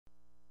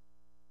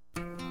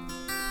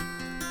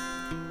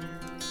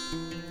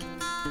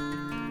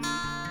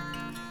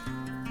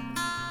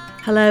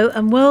Hello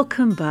and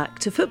welcome back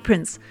to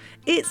Footprints.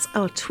 It's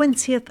our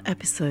 20th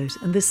episode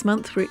and this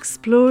month we're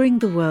exploring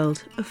the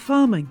world of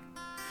farming.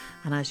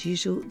 And as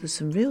usual, there's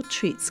some real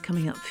treats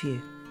coming up for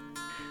you.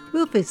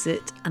 We'll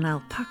visit an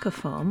alpaca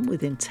farm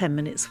within 10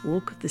 minutes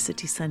walk of the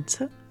city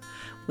centre.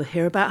 We'll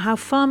hear about how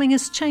farming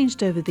has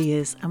changed over the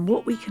years and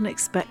what we can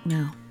expect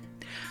now.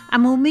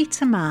 And we'll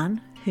meet a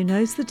man who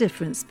knows the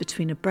difference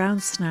between a brown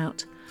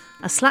snout,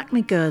 a slack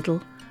me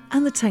girdle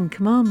and the 10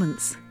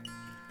 Commandments.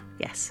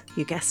 Yes,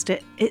 you guessed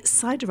it, it's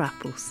cider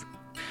apples.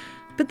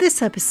 But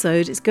this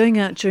episode is going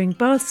out during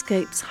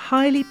Bathscape's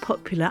highly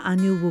popular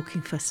annual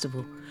walking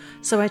festival.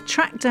 So I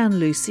tracked down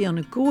Lucy on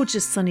a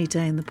gorgeous sunny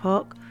day in the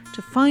park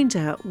to find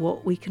out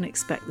what we can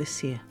expect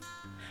this year.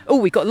 Oh,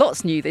 we've got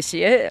lots new this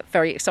year,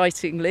 very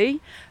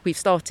excitingly. We've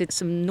started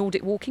some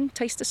Nordic walking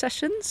taster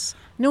sessions.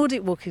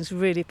 Nordic walking's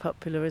really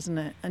popular, isn't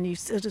it? And you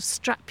sort of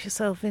strap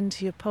yourself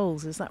into your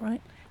poles, is that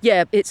right?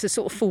 Yeah, it's a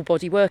sort of full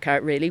body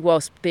workout really,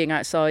 whilst being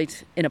outside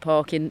in a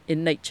park in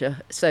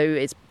nature. So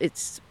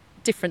it's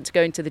different to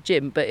going to the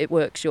gym, but it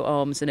works your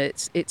arms and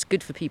it's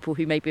good for people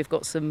who maybe have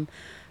got some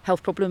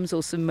health problems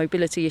or some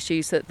mobility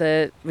issues that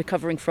they're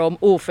recovering from,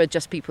 or for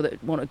just people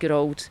that want a good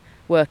old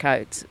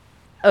workout.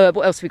 What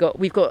else have we got?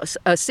 We've got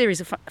a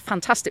series of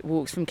fantastic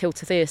walks from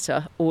Kilter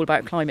Theatre, all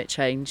about climate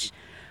change.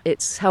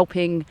 It's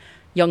helping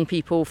young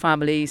people,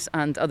 families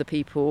and other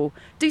people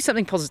do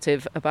something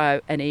positive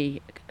about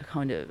any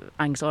kind of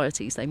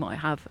anxieties they might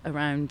have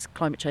around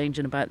climate change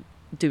and about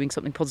doing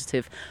something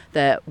positive.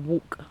 They're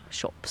walk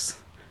shops.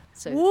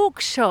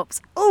 Walk shops.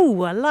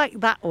 Oh, I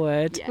like that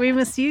word. Yeah. We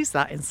must use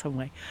that in some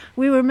way.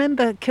 We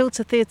remember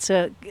Kilter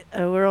Theatre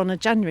were on a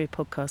January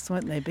podcast,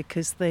 weren't they?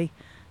 Because they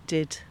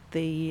did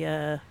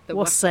the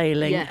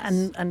wassailing,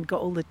 yes. and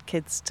got all the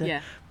kids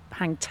to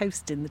hang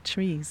toast in the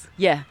trees.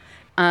 Yeah.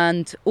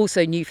 And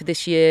also new for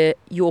this year,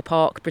 Your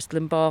Park, Bristol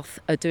and Bath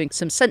are doing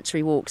some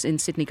sensory walks in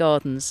Sydney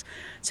Gardens.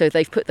 So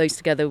they've put those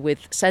together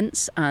with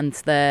Sense and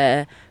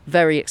they're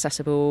very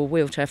accessible,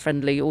 wheelchair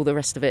friendly, all the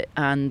rest of it.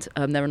 And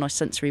they're a nice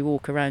sensory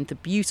walk around the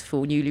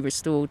beautiful, newly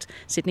restored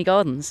Sydney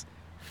Gardens.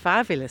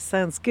 Fabulous,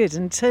 sounds good.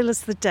 And tell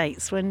us the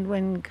dates.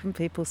 When can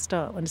people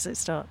start? When does it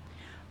start?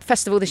 The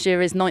festival this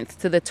year is 9th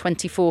to the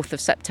 24th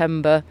of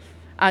September.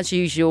 As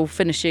usual,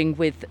 finishing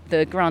with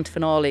the grand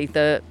finale,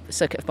 the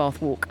Circuit of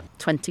Bath Walk,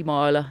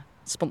 20-miler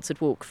sponsored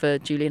walk for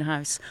Julian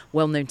House,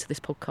 well known to this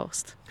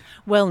podcast.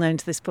 Well known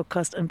to this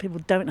podcast, and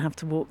people don't have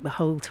to walk the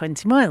whole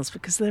 20 miles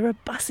because there are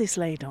buses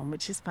laid on,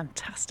 which is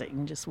fantastic. You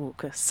can just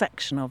walk a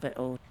section of it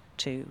or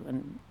two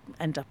and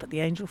end up at the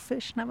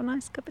Angelfish and have a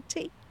nice cup of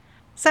tea.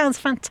 Sounds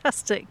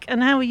fantastic.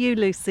 And how are you,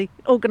 Lucy,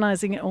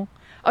 organising it all?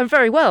 I'm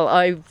very well.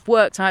 I've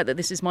worked out that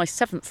this is my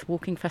 7th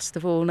walking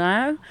festival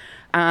now,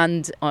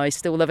 and I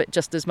still love it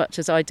just as much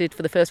as I did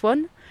for the first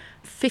one.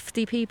 Over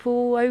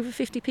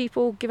 50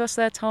 people give us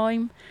their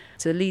time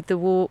to lead the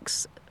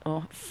walks.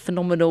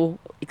 Phenomenal,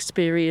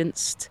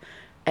 experienced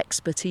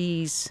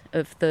expertise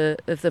of the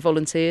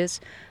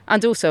volunteers.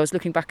 And also I was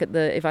looking back at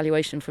the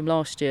evaluation from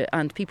last year,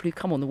 and people who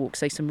come on the walk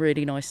say some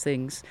really nice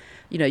things.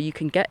 You know, you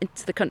can get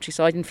into the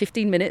countryside in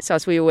 15 minutes,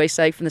 as we always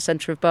say, from the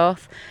centre of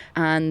Bath.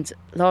 And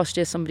last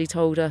year somebody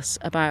told us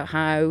about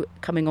how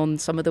coming on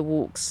some of the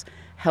walks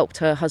helped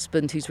her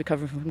husband, who's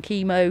recovering from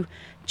chemo,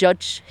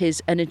 judge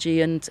his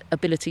energy and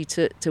ability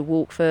to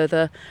walk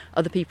further.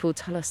 Other people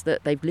tell us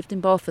that they've lived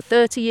in Bath for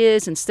 30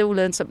 years and still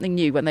learn something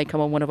new when they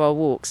come on one of our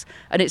walks.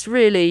 And it's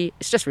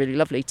just really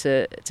lovely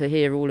to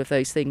hear all of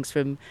those things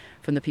from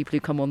the people who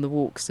come on the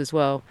walks as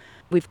well.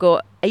 We've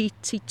got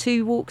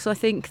 82 walks, I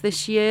think,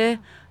 this year.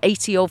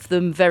 80 of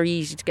them very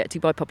easy to get to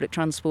by public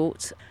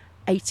transport.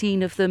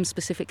 18 of them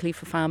specifically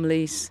for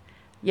families.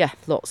 Yeah,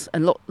 lots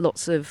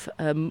of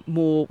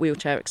more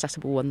wheelchair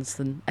accessible ones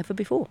than ever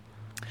before.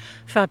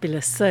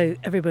 Fabulous. So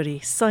everybody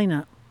sign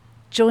up,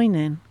 join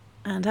in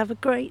and have a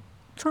great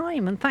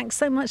time. And thanks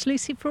so much,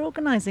 Lucy, for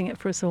organising it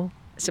for us all.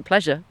 It's a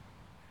pleasure.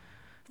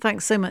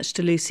 Thanks so much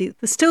to Lucy.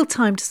 There's still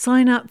time to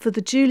sign up for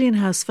the Julian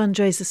House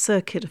fundraiser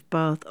Circuit of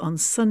Bath on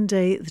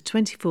Sunday the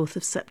 24th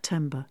of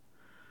September.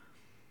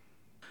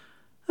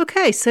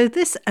 OK, so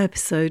this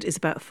episode is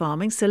about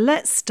farming, so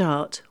let's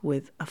start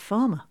with a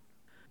farmer.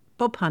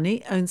 Bob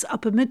Honey owns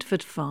Upper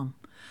Midford Farm.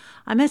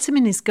 I met him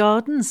in his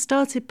garden and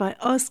started by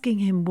asking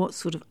him what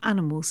sort of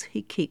animals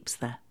he keeps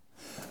there.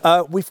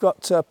 We've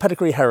got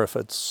pedigree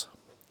Herefords.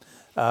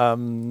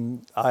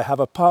 I have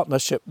a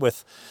partnership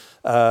with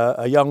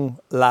a young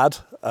lad.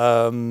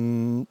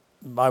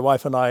 My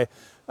wife and I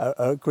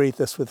agreed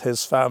this with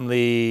his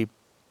family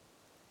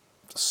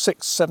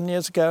 6-7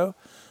 years ago.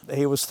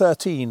 He was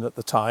 13 at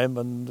the time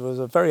and was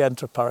a very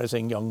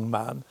enterprising young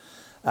man.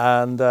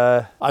 And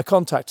I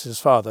contacted his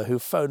father, who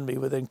phoned me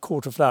within a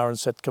quarter of an hour and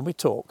said, "Can we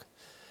talk?"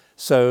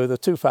 So the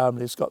two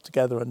families got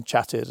together and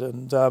chatted,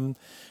 and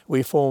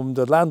we formed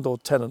a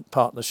landlord-tenant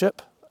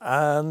partnership,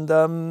 and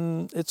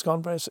it's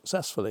gone very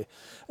successfully.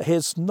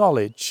 His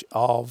knowledge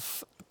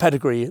of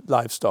pedigree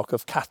livestock,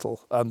 of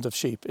cattle and of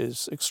sheep,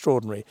 is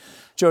extraordinary.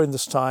 During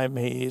this time,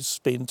 he's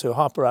been to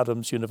Harper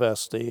Adams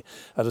University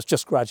and has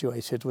just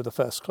graduated with a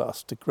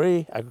first-class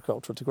degree,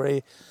 agricultural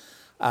degree.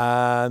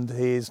 and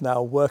he's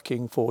now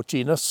working for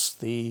Genus,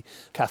 the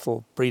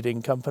cattle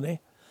breeding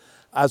company.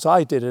 As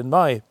I did in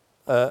my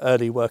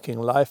early working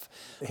life,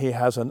 he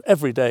has an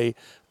everyday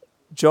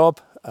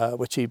job,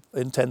 which he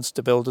intends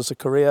to build as a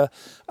career,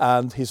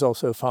 and he's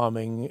also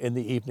farming in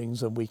the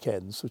evenings and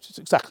weekends, which is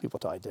exactly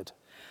what I did.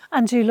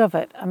 And you love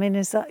it? I mean,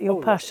 is that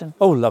your passion?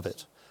 Love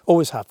it.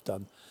 Always have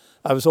done.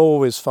 I was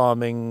always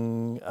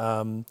farming.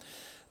 I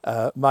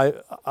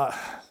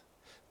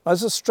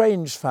was a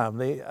strange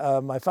family.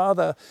 My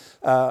father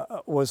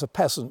was a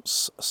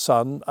peasant's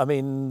son, I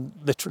mean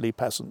literally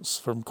peasants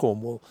from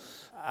Cornwall,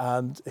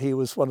 and he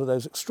was one of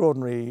those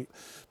extraordinary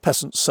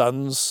peasant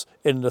sons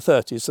in the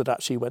 30s that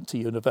actually went to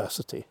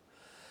university.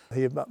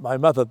 He met my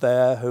mother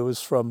there, who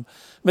was from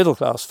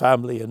middle-class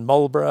family in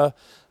Marlborough,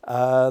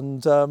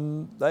 and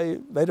they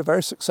made a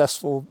very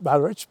successful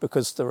marriage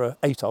because there were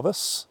 8 of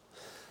us,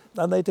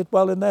 and they did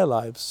well in their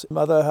lives.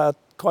 Mother had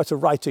quite a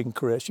writing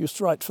career. She used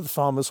to write for the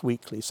Farmers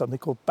Weekly, something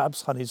called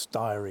Babs Honey's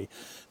Diary,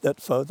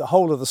 that for the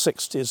whole of the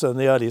 60s and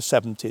the early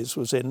 70s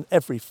was in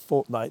every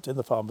fortnight in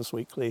the Farmers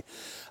Weekly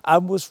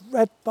and was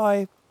read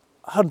by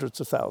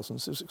hundreds of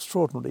thousands. It was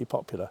extraordinarily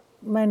popular.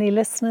 Many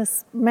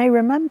listeners may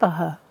remember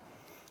her.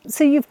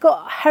 So you've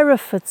got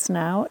Herefords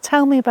now.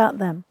 Tell me about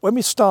them. When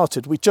we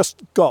started, we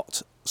just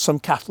got some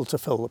cattle to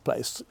fill the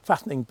place,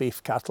 fattening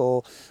beef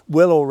cattle.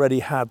 Will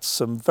already had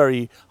some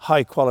very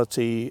high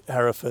quality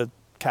Hereford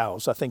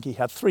cows. I think he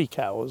had 3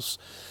 cows.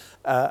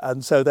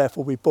 And so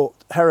therefore we bought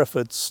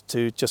Herefords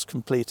to just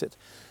complete it.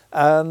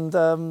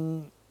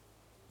 And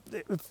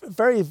it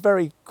very,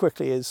 very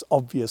quickly is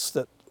obvious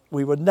that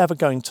we were never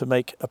going to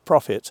make a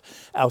profit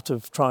out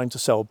of trying to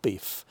sell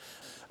beef.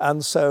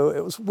 And so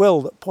it was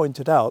Will that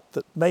pointed out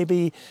that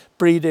maybe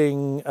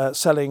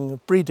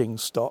selling breeding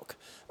stock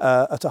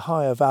at a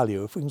higher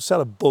value, if we can sell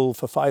a bull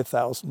for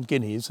 5,000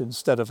 guineas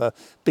instead of a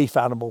beef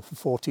animal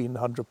for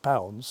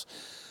 £1,400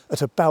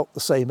 at about the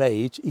same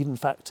age, in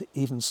fact,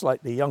 even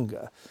slightly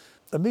younger,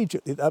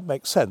 immediately that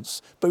makes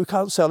sense. But we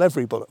can't sell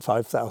every bull at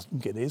 5,000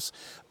 guineas,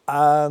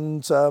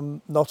 and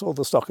not all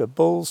the stock are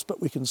bulls, but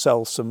we can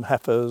sell some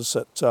heifers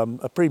at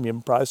a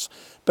premium price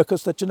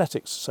because the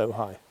genetics are so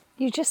high.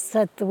 You just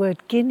said the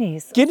word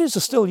guineas. Guineas are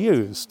still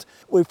used.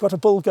 We've got a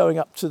bull going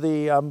up to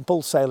the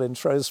bull sale in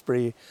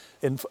Shrewsbury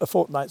in a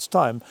fortnight's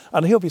time,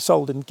 and he'll be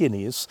sold in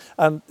guineas.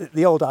 And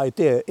the old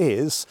idea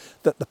is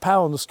that the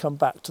pounds come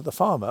back to the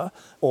farmer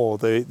or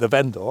the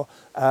vendor,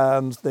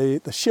 and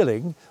the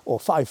shilling or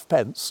 5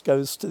 pence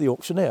goes to the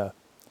auctioneer.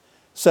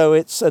 So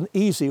it's an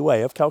easy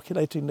way of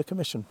calculating the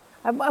commission.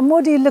 And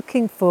what are you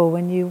looking for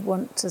when you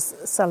want to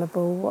sell a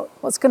bull?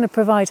 What's going to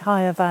provide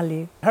higher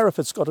value?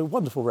 Hereford's got a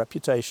wonderful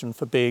reputation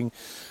for being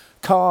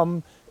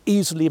calm,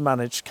 easily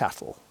managed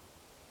cattle.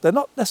 They're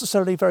not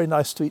necessarily very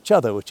nice to each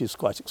other, which is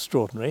quite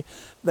extraordinary.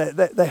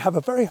 They have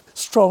a very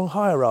strong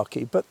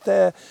hierarchy, but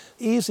they're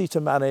easy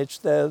to manage,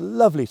 they're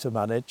lovely to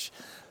manage.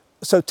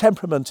 So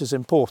temperament is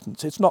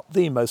important. It's not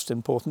the most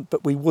important,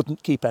 but we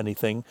wouldn't keep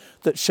anything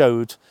that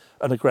showed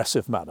an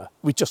aggressive manner.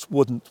 We just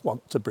wouldn't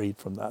want to breed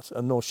from that,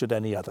 and nor should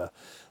any other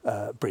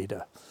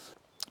breeder.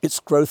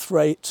 Its growth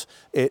rate,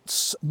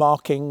 its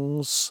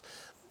markings,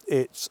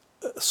 its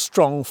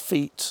strong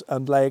feet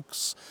and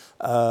legs,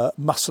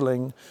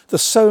 muscling.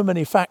 There's so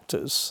many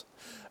factors,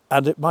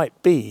 and it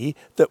might be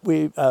that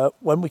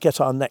when we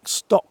get our next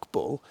stock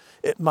bull,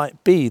 it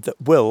might be that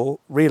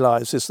Will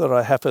realises that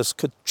our heifers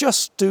could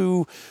just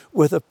do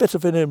with a bit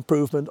of an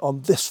improvement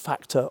on this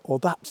factor or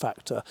that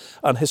factor,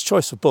 and his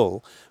choice of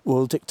bull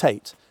will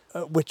dictate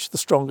which the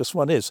strongest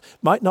one is.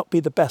 Might not be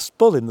the best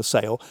bull in the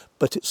sale,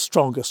 but it's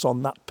strongest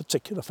on that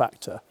particular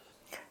factor.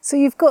 So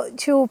you've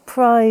got your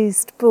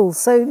prized bull.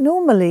 So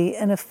normally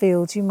in a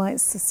field you might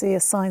see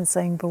a sign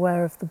saying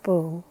beware of the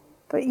bull,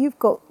 but you've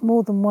got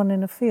more than one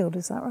in a field,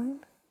 is that right?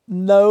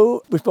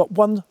 No, we've got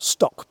one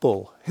stock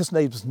bull. His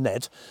name's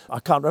Ned. I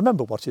can't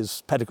remember what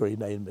his pedigree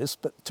name is,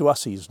 but to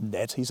us he's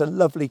Ned. He's a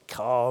lovely,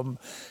 calm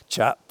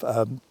chap,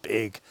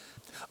 big.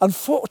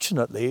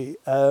 Unfortunately,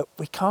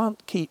 we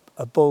can't keep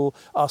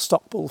our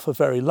stock bull for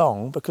very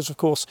long because, of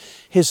course,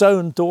 his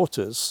own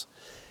daughters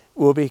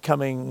will be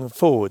coming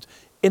forward.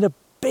 In a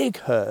big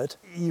herd,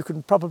 you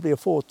can probably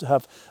afford to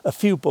have a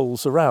few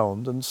bulls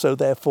around, and so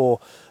therefore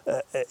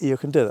you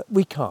can do that.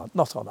 We can't,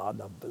 not on our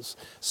numbers.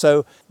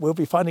 So we'll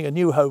be finding a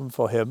new home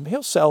for him.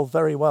 He'll sell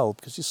very well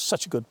because he's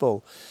such a good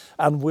bull,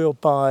 and we'll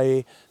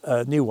buy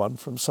a new one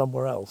from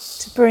somewhere else.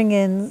 To bring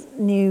in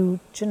new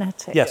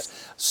genetics?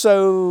 Yes.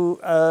 So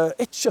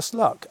it's just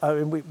luck. I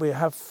mean, we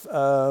have,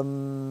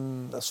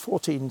 there's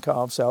 14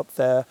 calves out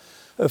there,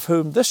 of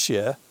whom this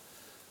year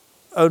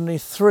only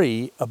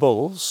 3 are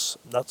bulls.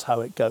 That's how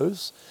it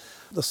goes.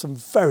 There's some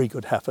very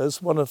good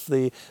heifers. One of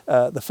the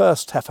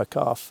first heifer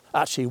calf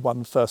actually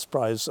won first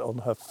prize on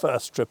her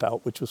first trip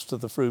out, which was to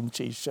the Frome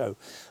Cheese Show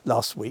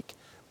last week.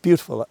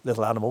 Beautiful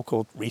little animal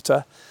called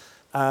Rita.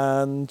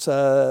 And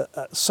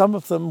some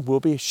of them will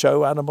be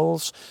show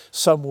animals.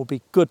 Some will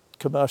be good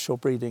commercial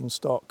breeding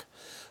stock.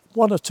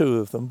 1 or 2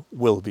 of them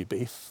will be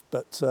beef,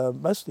 but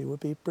mostly will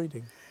be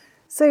breeding.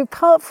 So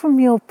apart from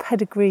your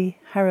pedigree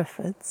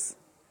Herefords,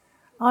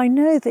 I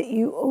know that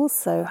you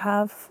also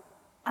have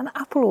an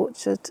apple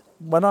orchard.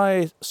 When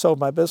I sold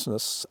my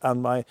business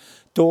and my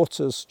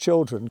daughter's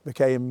children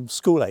became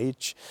school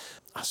age,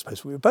 I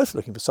suppose we were both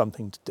looking for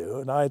something to do,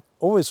 and I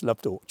always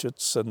loved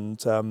orchards,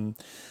 and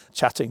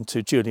chatting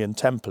to Julian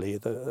Templey,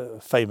 the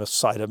famous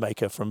cider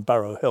maker from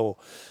Barrow Hill,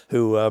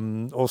 who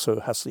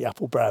also has the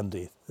apple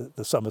brandy,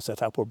 the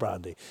Somerset apple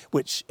brandy,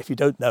 which, if you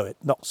don't know it,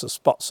 knocks the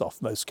spots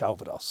off most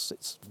Calvados.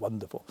 It's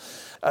wonderful.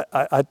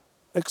 I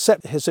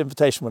accepted his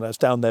invitation when I was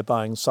down there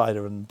buying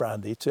cider and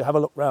brandy to have a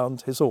look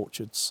round his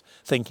orchards,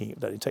 thinking it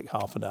would only take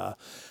half an hour.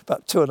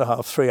 But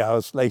 2.5, 3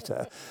 hours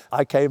later,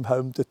 I came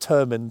home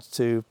determined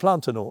to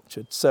plant an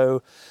orchard.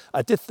 So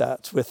I did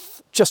that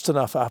with just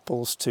enough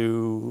apples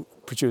to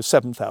produce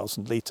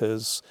 7,000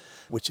 litres,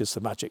 which is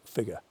the magic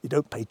figure. You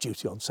don't pay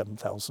duty on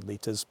 7,000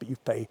 litres, but you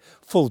pay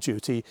full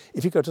duty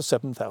if you go to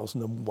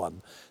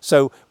 7,001.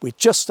 So we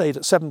just stayed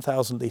at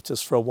 7,000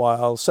 litres for a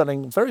while,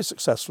 selling very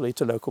successfully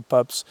to local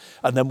pubs,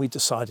 and then we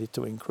decided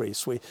to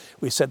increase. We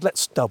said,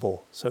 let's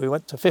double. So we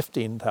went to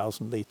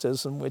 15,000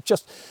 litres, and we're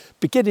just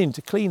beginning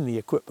to clean the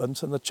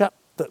equipment, and the chap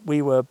that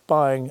we were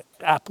buying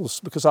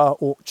apples, because our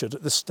orchard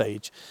at this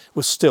stage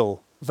was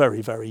still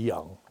very, very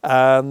young.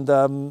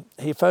 And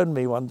he phoned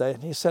me one day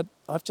and he said,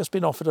 I've just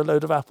been offered a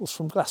load of apples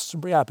from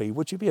Glastonbury Abbey.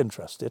 Would you be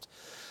interested?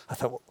 I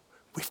thought, well,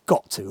 we've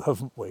got to,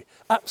 haven't we?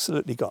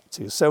 Absolutely got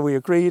to. So we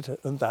agreed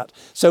on that.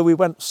 So we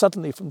went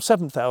suddenly from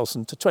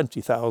 7,000 to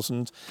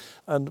 20,000,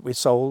 and we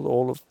sold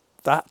all of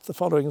that the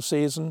following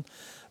season.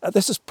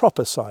 This is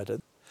proper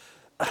cider.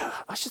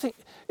 I should think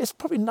it's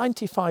probably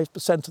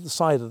 95% of the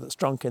cider that's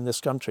drunk in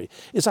this country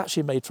is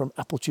actually made from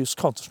apple juice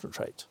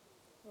concentrate.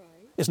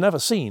 It's never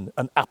seen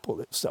an apple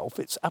itself.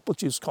 It's apple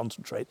juice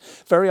concentrate,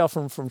 very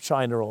often from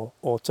China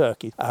or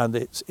Turkey. And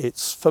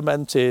it's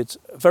fermented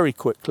very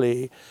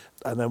quickly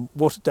and then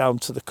watered down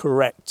to the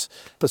correct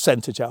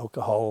percentage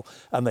alcohol.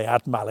 And they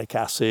add malic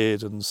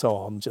acid and so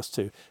on just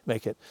to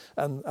make it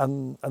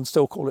and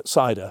still call it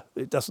cider.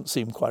 It doesn't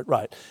seem quite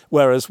right.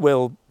 Whereas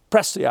we'll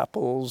press the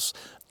apples,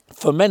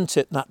 ferment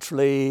it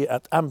naturally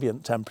at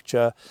ambient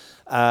temperature,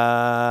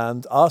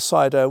 and our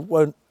cider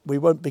we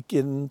won't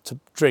begin to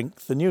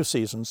drink the new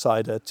season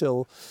cider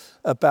till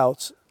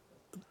about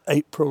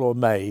April or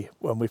May,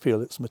 when we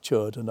feel it's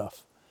matured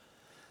enough.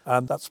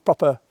 And that's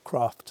proper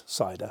craft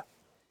cider.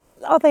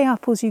 Are they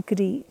apples you could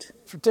eat?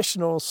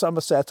 Traditional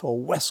Somerset or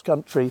West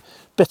Country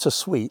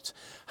bittersweet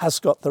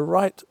has got the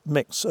right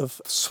mix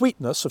of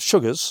sweetness, of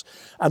sugars,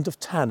 and of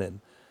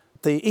tannin.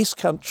 The East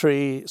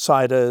Country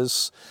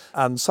ciders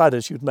and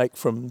ciders you'd make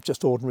from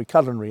just ordinary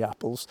culinary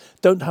apples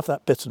don't have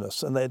that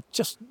bitterness, and they're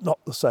just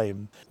not the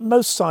same.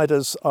 Most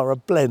ciders are a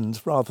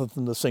blend rather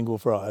than a single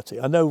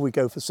variety. I know we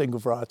go for single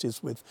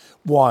varieties with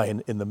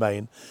wine in the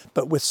main,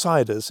 but with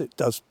ciders it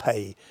does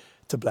pay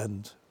to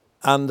blend.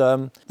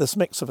 And this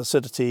mix of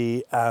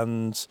acidity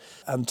and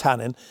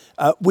tannin.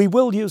 We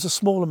will use a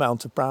small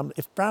amount of Bramley.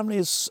 If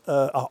Bramleys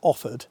are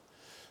offered,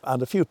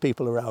 and a few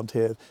people around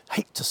here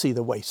hate to see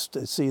the waste,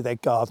 to see their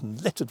garden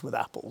littered with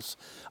apples,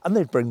 and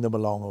they bring them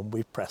along and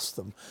we press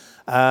them.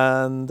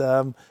 And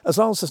as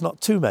long as there's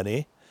not too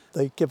many,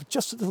 they give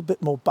just a little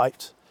bit more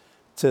bite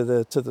to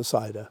the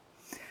cider.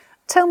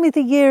 Tell me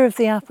the year of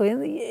the apple,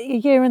 a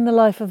year in the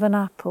life of an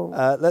apple.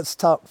 Let's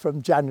start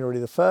from January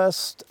the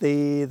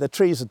 1st. The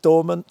trees are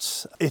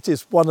dormant. It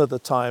is one of the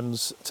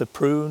times to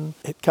prune.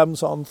 It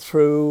comes on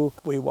through.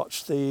 We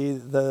watch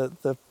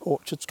the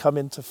orchards come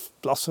into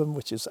blossom,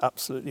 which is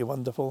absolutely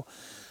wonderful.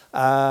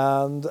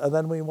 And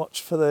then we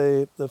watch for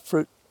the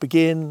fruit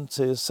begin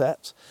to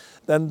set.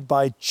 Then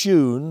by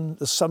June,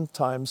 there's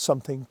sometimes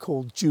something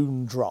called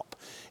June drop.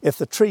 If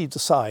the tree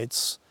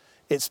decides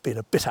it's been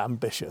a bit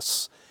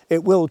ambitious,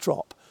 it will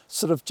drop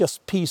sort of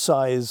just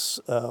pea-size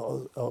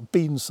or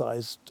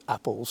bean-sized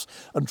apples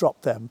and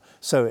drop them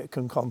so it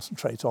can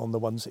concentrate on the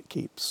ones it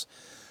keeps.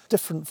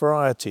 Different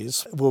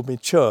varieties will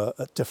mature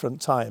at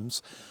different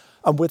times.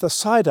 And with a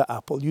cider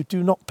apple, you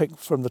do not pick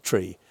from the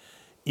tree.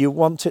 You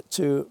want it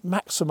to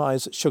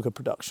maximise its sugar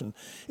production.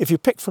 If you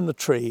pick from the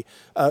tree,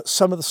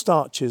 some of the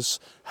starches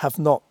have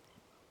not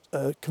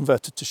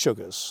converted to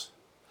sugars.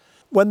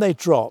 When they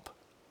drop,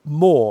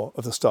 more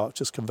of the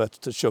starch is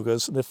converted to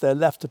sugars, and if they're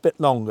left a bit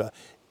longer,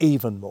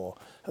 even more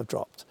have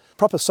dropped.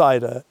 Proper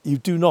cider, you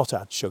do not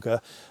add sugar.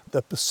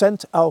 The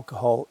percent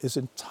alcohol is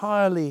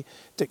entirely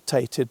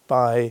dictated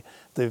by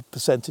the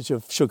percentage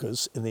of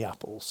sugars in the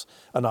apples,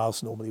 and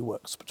ours normally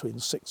works between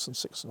 6 and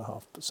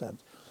 6.5%.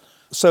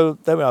 So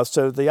there we are.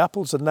 So the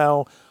apples are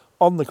now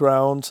on the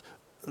ground,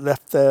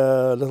 left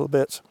there a little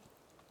bit.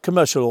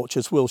 Commercial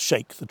orchards will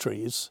shake the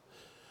trees,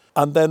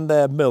 and then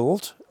they're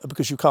milled,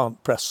 because you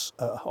can't press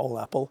a whole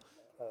apple.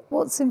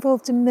 What's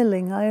involved in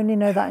milling? I only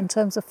know that in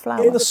terms of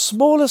flour. In the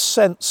smallest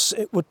sense,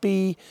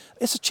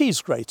 it's a cheese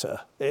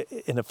grater,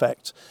 in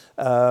effect,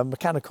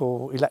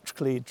 mechanical,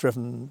 electrically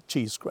driven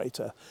cheese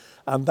grater.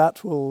 And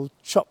that will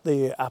chop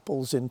the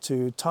apples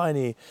into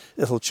tiny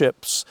little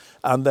chips,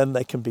 and then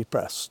they can be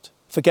pressed.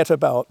 Forget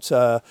about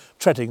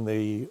treading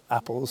the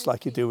apples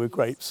like you do with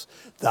grapes.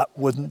 That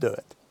wouldn't do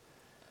it.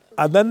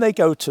 And then they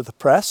go to the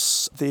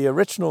press. The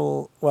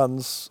original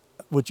ones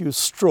would use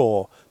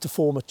straw to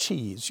form a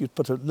cheese. You'd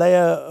put a layer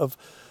of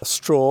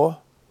straw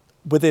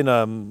within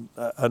an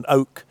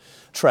oak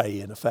tray,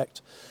 in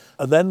effect,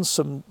 and then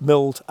some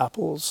milled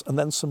apples, and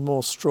then some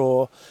more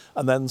straw,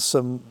 and then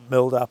some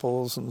milled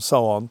apples, and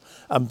so on,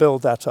 and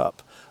build that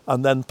up,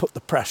 and then put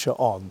the pressure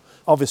on.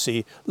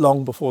 Obviously,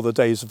 long before the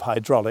days of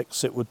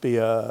hydraulics, it would be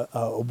a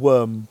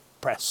worm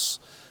press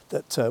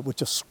that would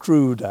just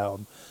screw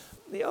down.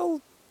 The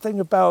old thing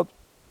about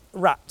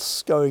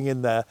rats going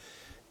in there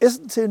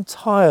isn't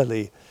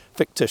entirely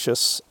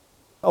fictitious.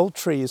 Old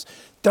trees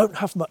don't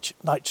have much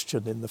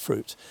nitrogen in the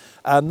fruit,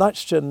 and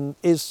nitrogen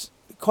is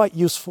quite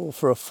useful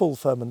for a full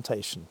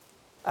fermentation.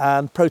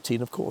 And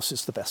protein, of course,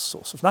 is the best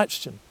source of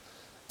nitrogen.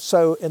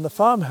 So in the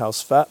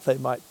farmhouse vat, they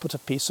might put a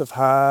piece of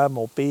ham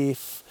or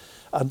beef,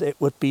 and it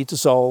would be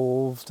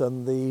dissolved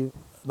and the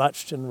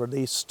nitrogen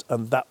released,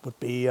 and that would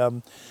be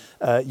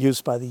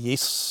used by the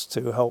yeasts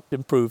to help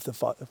improve the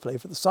flavour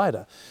of the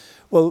cider.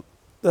 Well,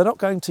 they're not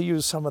going to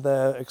use some of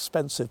their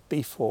expensive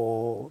beef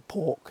or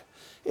pork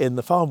in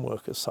the farm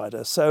workers'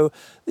 cider. So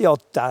the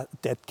odd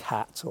dead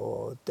cat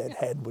or dead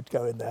hen would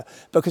go in there,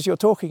 because you're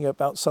talking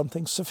about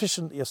something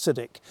sufficiently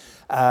acidic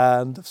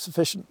and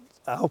sufficient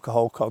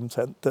alcohol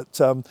content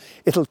that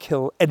it'll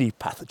kill any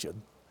pathogen.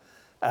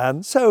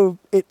 And so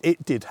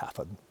it did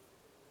happen.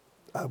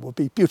 Will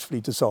be beautifully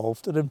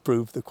dissolved and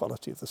improve the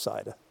quality of the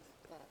cider.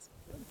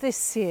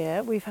 This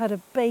year we've had a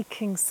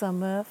baking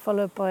summer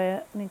followed by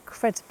an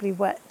incredibly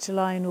wet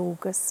July and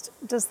August.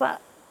 Does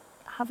that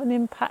have an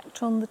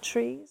impact on the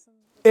trees?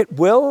 It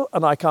will,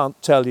 and I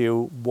can't tell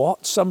you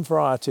what. Some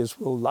varieties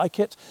will like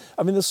it.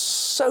 I mean, there's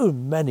so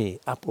many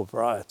apple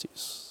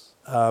varieties.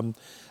 In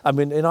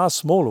our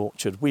small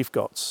orchard, we've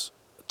got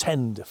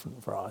 10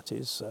 different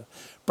varieties.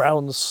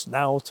 Brown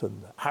Snout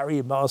and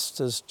Harry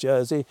Masters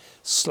Jersey,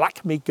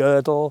 Slack Me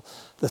Girdle,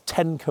 the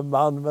 10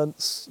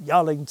 Commandments,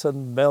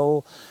 Yarlington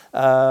Mill,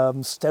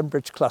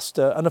 Stembridge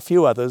Cluster, and a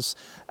few others.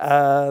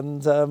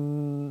 And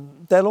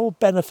they'll all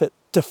benefit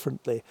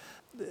differently.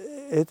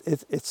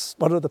 It's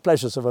one of the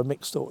pleasures of a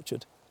mixed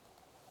orchard.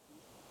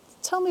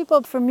 Tell me,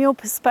 Bob, from your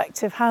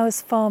perspective, how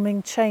has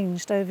farming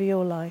changed over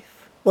your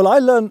life? Well, I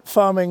learnt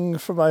farming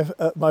from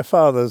my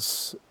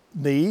father's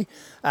knee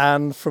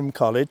and from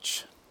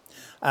college,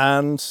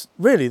 and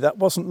really that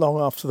wasn't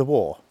long after the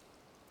war.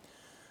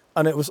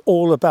 And it was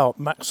all about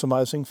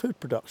maximising food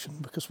production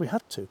because we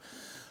had to.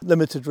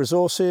 Limited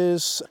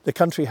resources, the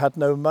country had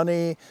no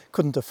money,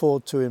 couldn't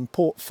afford to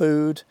import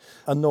food,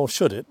 and nor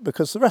should it,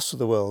 because the rest of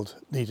the world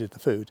needed the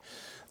food.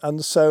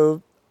 And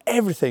so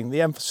everything,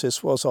 the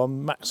emphasis was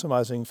on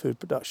maximising food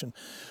production.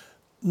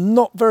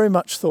 Not very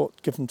much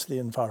thought given to the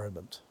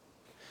environment.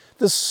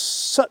 There's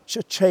such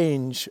a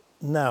change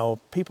now.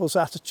 People's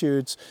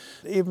attitudes,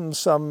 even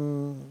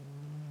some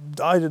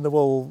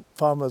dyed-in-the-wool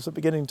farmers are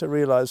beginning to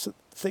realise that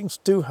things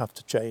do have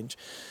to change.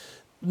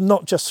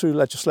 Not just through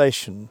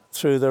legislation,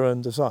 through their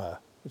own desire,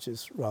 which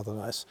is rather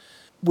nice.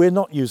 We're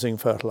not using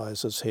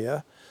fertilisers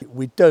here.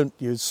 We don't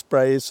use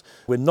sprays.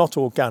 We're not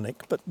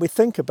organic, but we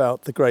think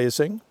about the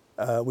grazing.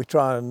 We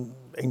try and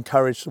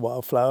encourage the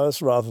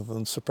wildflowers rather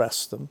than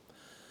suppress them.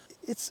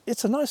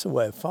 It's a nicer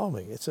way of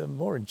farming. It's a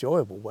more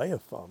enjoyable way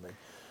of farming.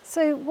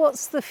 So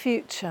what's the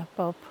future,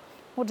 Bob?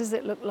 What does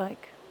it look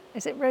like?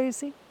 Is it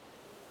rosy?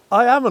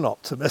 I am an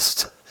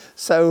optimist,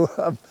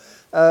 so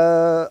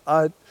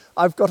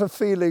I've got a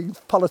feeling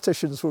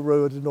politicians will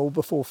ruin it all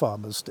before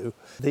farmers do.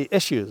 The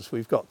issues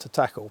we've got to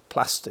tackle,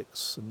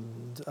 plastics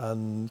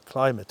and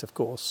climate, of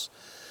course,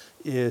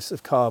 is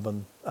of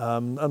carbon,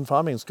 and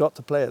farming's got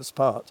to play its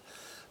part.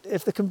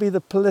 If there can be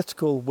the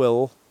political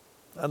will,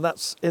 and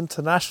that's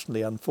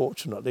internationally,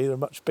 unfortunately, there are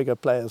much bigger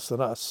players than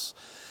us,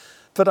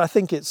 but I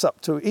think it's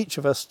up to each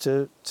of us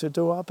to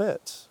do our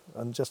bit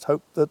and just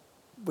hope that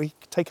we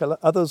take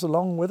others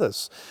along with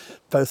us,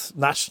 both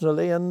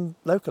nationally and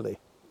locally.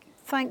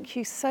 Thank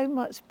you so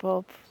much,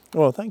 Bob.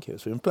 Well, thank you.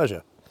 It's been a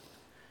pleasure.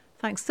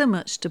 Thanks so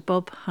much to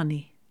Bob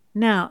Honey.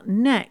 Now,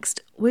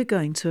 next, we're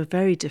going to a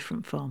very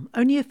different farm,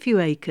 only a few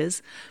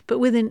acres, but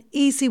within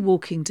easy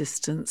walking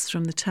distance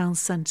from the town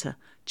centre,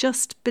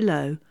 just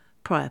below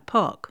Prior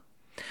Park.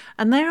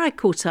 And there I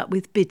caught up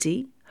with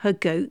Biddy, her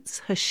goats,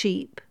 her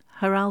sheep,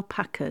 her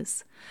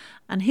alpacas.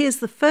 And here's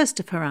the first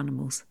of her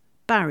animals,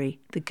 Barry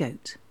the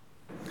goat.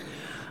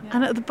 Yeah.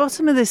 And at the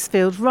bottom of this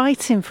field,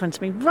 right in front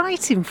of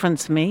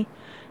me,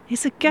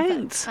 is a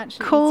goat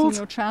called... Eating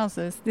your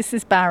trousers. This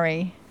is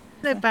Barry.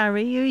 No,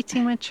 Barry, you're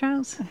eating my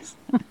trousers.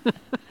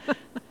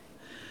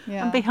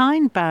 Yeah. And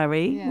behind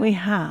Barry, we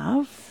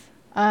have...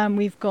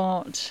 We've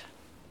got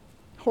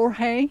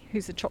Jorge,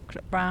 who's a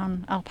chocolate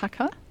brown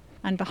alpaca.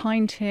 And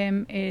behind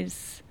him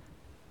is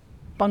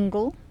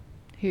Bungle,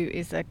 who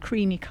is a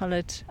creamy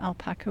coloured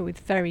alpaca with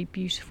very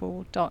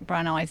beautiful dark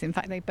brown eyes. In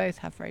fact, they both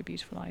have very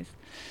beautiful eyes.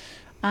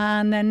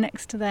 And then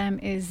next to them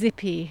is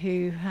Zippy,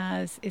 who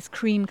is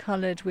cream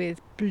coloured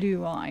with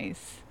blue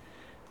eyes.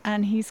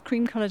 And he's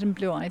cream coloured and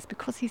blue eyes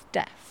because he's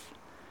deaf.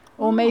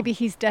 Or maybe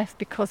he's deaf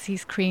because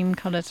he's cream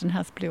coloured and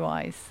has blue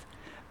eyes.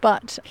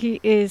 But he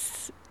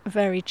is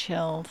very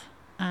chilled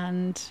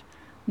and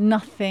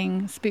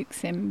nothing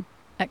spooks him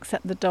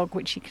except the dog,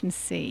 which he can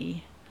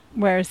see,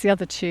 whereas the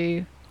other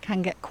two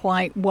can get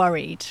quite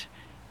worried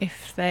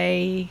if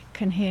they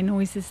can hear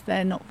noises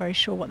they're not very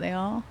sure what they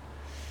are.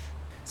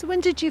 So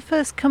when did you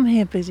first come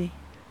here, Biddy?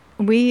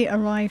 We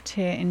arrived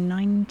here in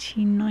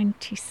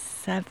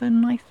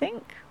 1997, I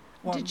think.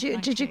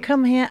 Did you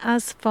come here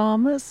as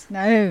farmers?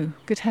 No,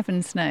 good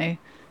heavens, no.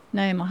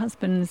 No, my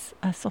husband's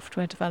a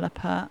software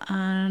developer,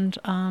 and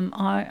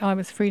I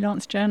was a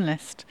freelance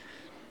journalist.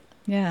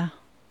 Yeah.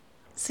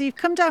 So you've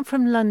come down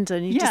from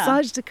London, you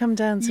decided to come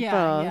down to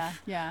Bath,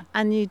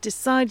 and you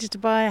decided to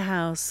buy a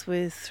house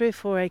with 3 or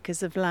 4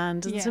 acres of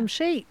land and some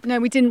sheep. No,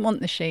 we didn't want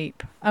the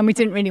sheep, and we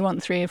didn't really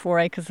want 3 or 4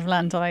 acres of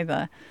land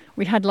either.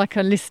 We had like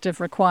a list of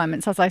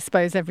requirements, as I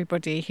suppose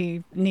everybody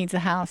who needs a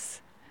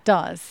house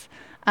does.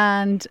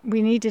 And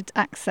we needed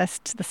access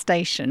to the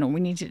station, or we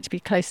needed it to be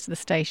close to the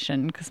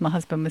station, because my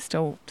husband was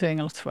still doing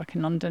a lot of work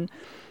in London.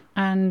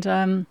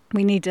 And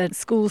we needed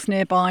schools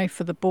nearby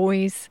for the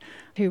boys,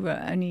 who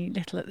were only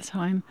little at the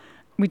time.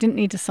 We didn't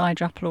need a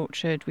cider apple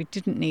orchard. We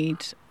didn't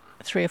need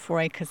 3 or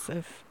 4 acres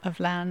of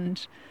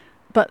land.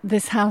 But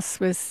this house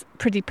was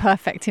pretty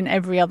perfect in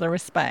every other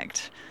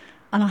respect.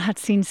 And I had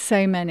seen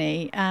so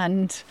many,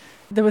 and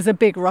there was a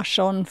big rush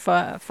on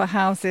for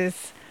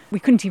houses. We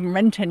couldn't even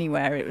rent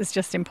anywhere. It was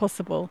just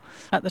impossible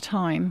at the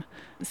time.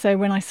 So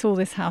when I saw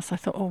this house, I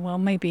thought, oh, well,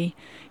 maybe,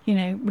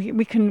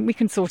 we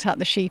can sort out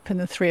the sheep and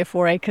the 3 or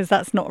 4 acres.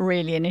 That's not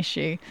really an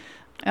issue.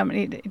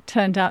 It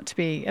turned out to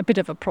be a bit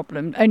of a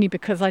problem, only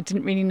because I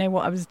didn't really know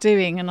what I was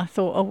doing. And I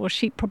thought, oh, well,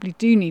 sheep probably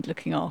do need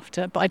looking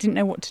after, but I didn't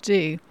know what to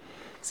do.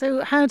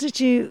 So how did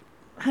you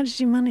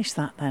manage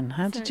that then?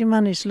 How did you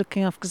manage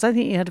looking after? Because I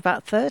think you had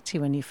about 30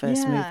 when you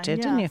first moved here,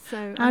 didn't you?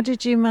 So, how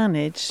did you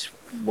manage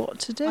what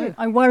to do?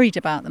 I worried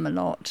about them a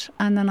lot,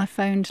 and then I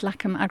phoned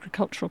Lackham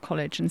Agricultural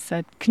College and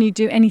said, can you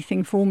do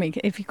anything for me?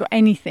 If you've got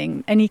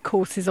anything, any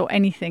courses or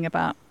anything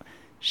about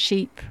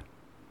sheep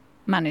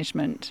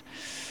management.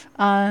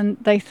 And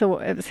they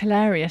thought it was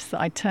hilarious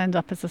that I turned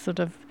up as a sort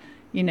of,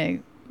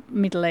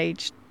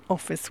 middle-aged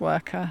office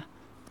worker,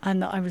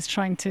 and that I was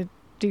trying to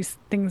do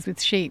things with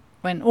sheep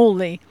when all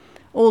the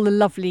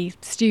lovely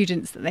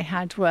students that they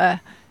had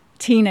were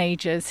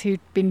teenagers who'd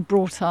been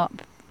brought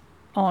up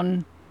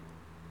on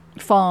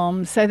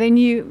farms, so they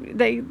knew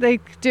they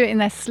could do it in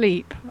their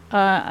sleep,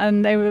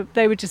 and they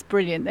were just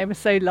brilliant. They were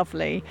so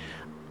lovely.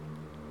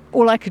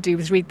 All I could do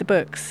was read the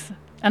books,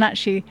 and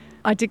actually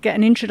I did get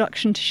an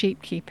introduction to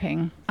sheep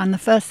keeping, and the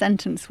first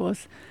sentence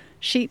was,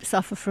 sheep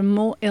suffer from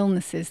more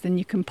illnesses than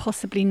you can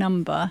possibly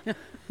number,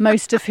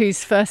 most of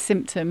whose first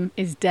symptom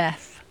is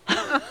death.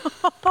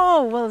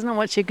 Oh, well, there's not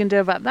much you can do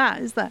about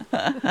that, is there?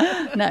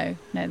 No,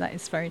 that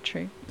is very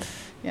true.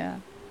 Yeah.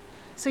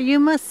 So you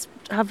must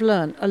have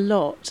learned a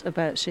lot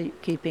about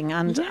sheep keeping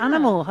and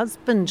animal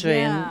husbandry.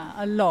 Yeah,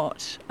 a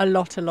lot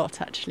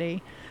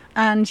actually.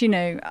 And,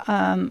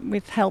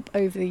 with help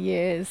over the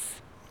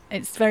years,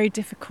 it's very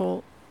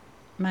difficult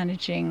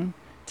managing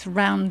to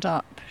round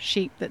up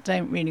sheep that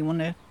don't really want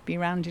to be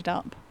rounded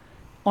up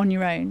on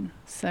your own.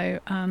 So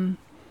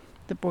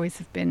the boys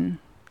have been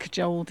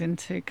cajoled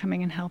into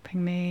coming and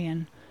helping me,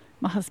 and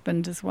my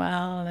husband as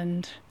well,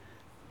 and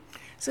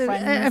so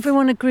friends.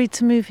 Everyone agreed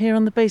to move here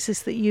on the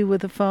basis that you were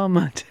the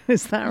farmer.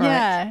 Is that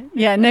right?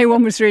 Yeah, no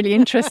one was really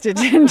interested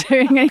in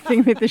doing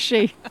anything with the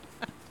sheep.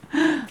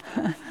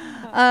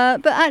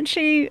 But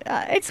actually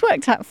it's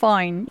worked out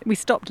fine. We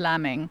stopped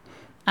lambing,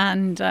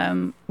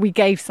 and we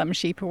gave some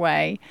sheep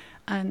away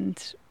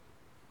and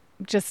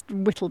just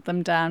whittled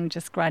them down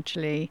just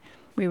gradually.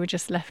 We were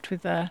just left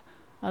with a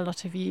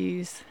lot of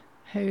ewes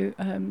who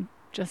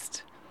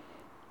just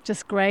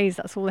graze.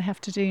 That's all they have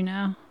to do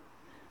now,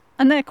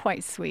 and they're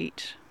quite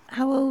sweet.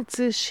 How old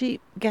do sheep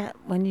get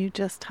when you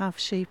just have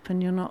sheep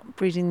and you're not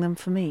breeding them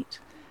for meat?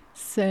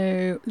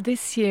 So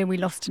this year we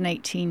lost an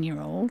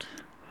 18-year-old.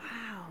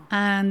 Wow.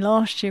 And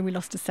last year we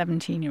lost a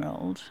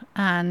 17-year-old,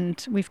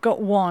 and we've got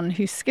one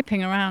who's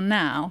skipping around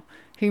now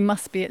who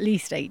must be at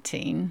least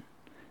 18,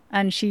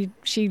 and she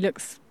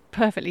looks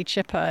perfectly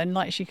chipper and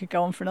like she could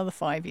go on for another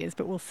 5 years,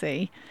 but we'll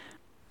see.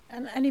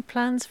 And any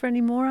plans for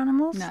any more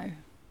animals?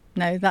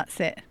 No,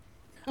 that's it.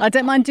 I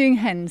don't mind doing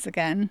hens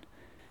again.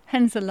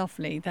 Hens are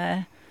lovely.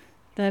 They're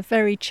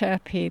very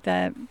chirpy.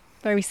 They're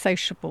very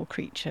sociable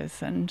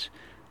creatures and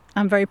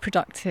very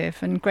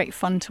productive and great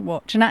fun to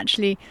watch. And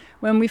actually,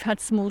 when we've had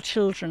small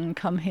children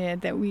come here,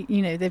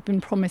 that they've been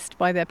promised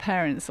by their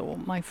parents or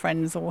my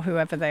friends or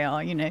whoever they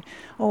are,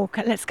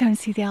 let's go and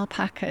see the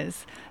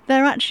alpacas.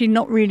 They're actually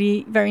not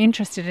really very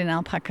interested in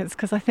alpacas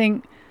because I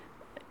think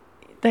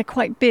they're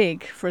quite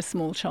big for a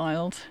small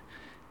child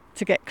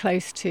to get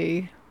close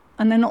to,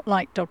 and they're not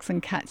like dogs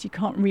and cats. You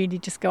can't really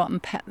just go up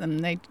and pet them.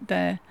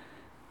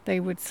 They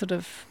would sort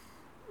of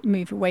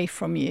move away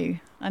from you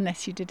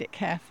unless you did it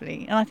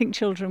carefully. And I think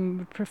children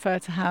would prefer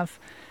to have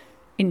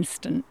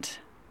instant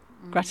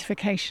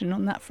gratification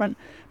on that front.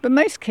 But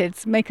most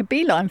kids make a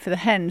beeline for the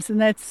hens,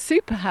 and they're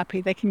super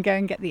happy. They can go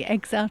and get the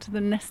eggs out of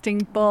the nesting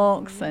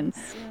box, and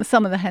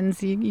some of the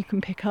hens you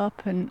can pick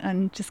up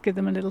and just give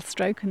them a little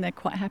stroke, and they're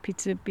quite happy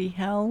to be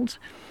held.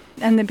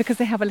 And then because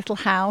they have a little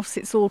house,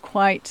 it's all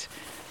quite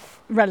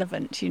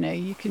relevant.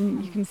 You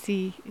can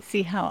see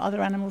how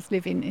other animals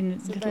live in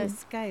It's a little low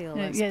scale,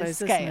 I yeah, suppose,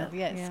 scale. isn't it?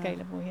 Yeah, it's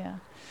scalable.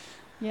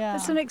 Yeah.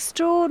 It's an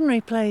extraordinary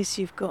place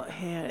you've got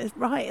here. It's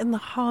right in the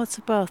heart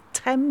of Bath.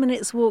 10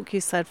 minutes walk, you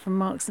said, from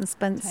Marks and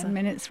Spencer. 10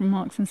 minutes from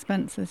Marks and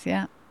Spencer's,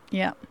 yeah.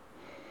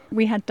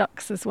 We had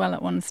ducks as well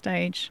at one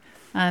stage,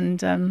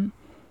 and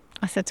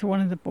I said to one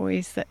of the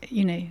boys that,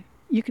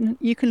 you can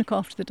look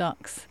after the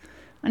ducks.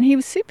 And he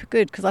was super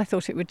good, because I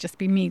thought it would just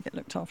be me that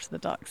looked after the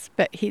ducks,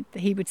 but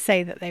he would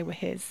say that they were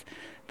his.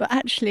 But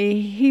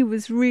actually, he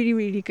was really,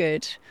 really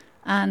good,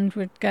 and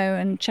would go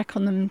and check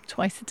on them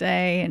twice a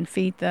day and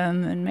feed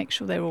them and make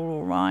sure they were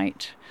all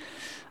right.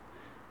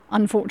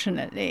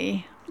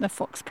 Unfortunately, the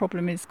fox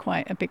problem is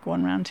quite a big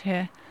one around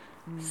here.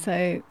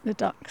 So the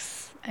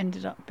ducks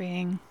ended up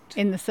being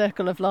in the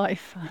circle of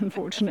life,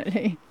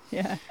 unfortunately.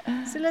 Yeah.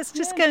 So let's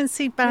just go and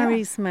see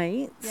Barry's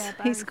mates. Yeah, He's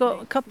Barry's got a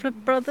mates. couple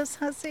of brothers,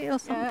 has he, or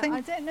something?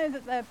 I don't know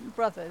that they're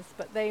brothers,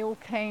 but they all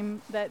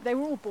came. They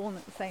were all born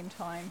at the same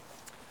time.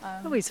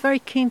 Oh, he's very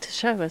keen to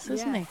show us,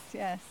 isn't he?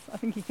 Yes. I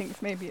think he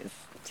thinks maybe it's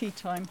tea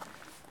time.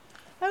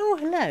 Oh,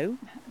 hello.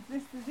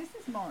 This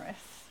is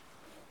Morris.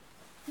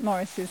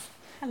 Morris is.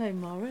 Hello,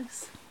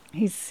 Morris.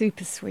 He's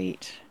super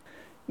sweet.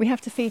 We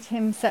have to feed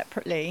him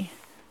separately,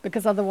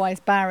 because otherwise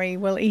Barry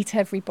will eat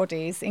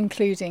everybody's,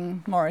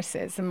 including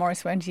Morris's, and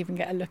Morris won't even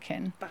get a look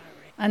in. Barry.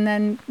 And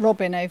then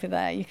Robin over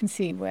there, you can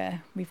see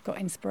where we've got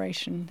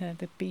inspiration,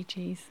 the Bee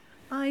Gees.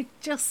 I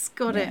just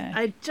got it.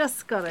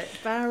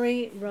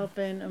 Barry,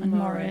 Robin and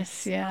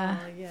Morris, yeah.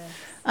 Oh, yes.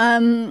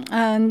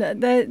 And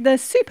they're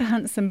super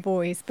handsome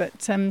boys,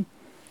 but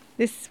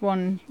this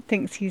one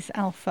thinks he's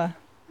alpha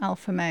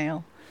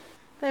male.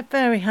 They're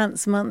very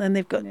handsome, aren't they? And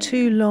they've got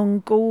two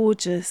long,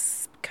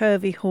 gorgeous,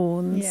 curvy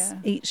horns,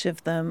 each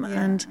of them,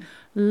 and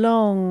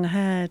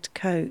long-haired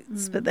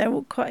coats, but they're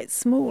all quite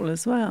small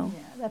as well.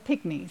 Yeah, they're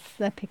pygmies.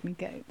 They're pygmy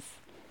goats.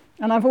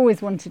 And I've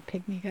always wanted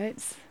pygmy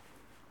goats.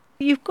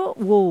 You've got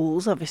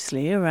walls,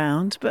 obviously,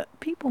 around, but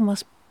people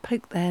must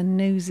poke their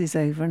noses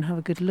over and have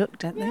a good look,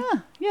 don't they?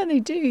 Yeah, they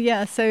do,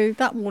 yeah. So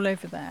that wall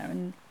over there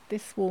and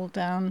this wall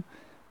down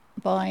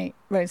by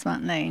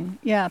Rosemount Lane,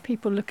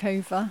 people look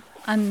over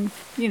and,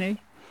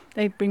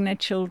 they bring their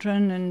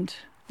children and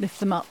lift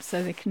them up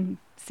so they can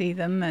see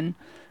them. And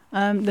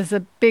there's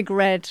a big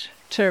red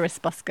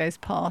tourist bus goes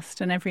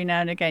past, and every now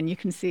and again you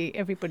can see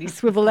everybody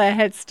swivel their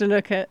heads to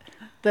look at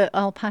the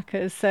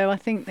alpacas. So I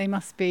think they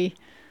must be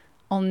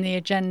on the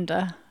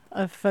agenda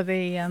for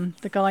the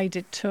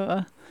guided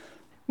tour.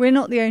 We're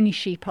not the only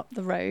sheep up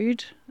the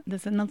road.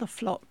 There's another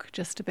flock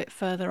just a bit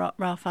further up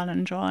Ralph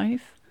Allen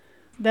Drive.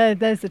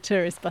 There's the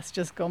tourist bus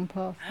just gone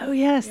past. Oh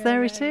yes,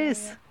 there it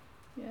is.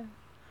 Yeah.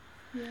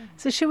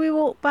 So shall we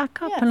walk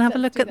back up and have a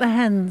look at the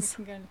hens?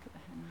 We can go and look at the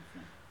hens.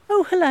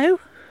 Oh, hello.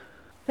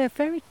 They're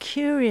very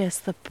curious,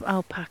 the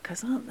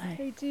alpacas, aren't they?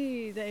 They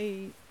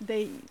do.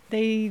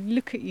 They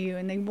look at you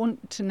and they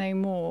want to know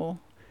more.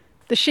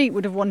 The sheep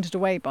would have wandered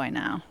away by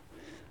now,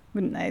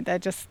 wouldn't they?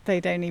 They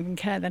don't even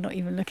care. They're not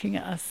even looking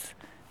at us.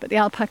 But the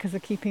alpacas are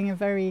keeping a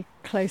very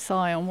close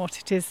eye on what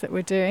it is that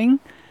we're doing.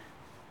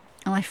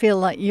 And I feel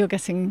like you're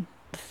getting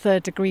the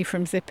third degree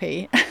from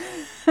Zippy.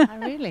 I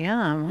really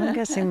am. I'm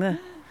getting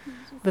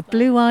the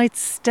blue-eyed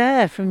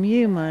stare from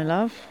you, my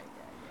love.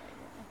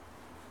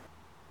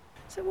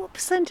 So what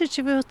percentage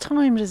of your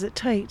time does it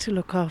take to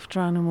look after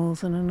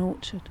animals in an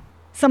orchard?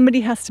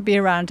 Somebody has to be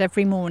around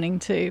every morning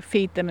to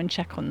feed them and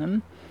check on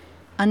them.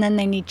 And then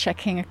they need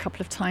checking a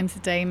couple of times a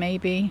day,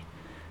 maybe.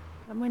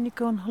 And when you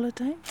go on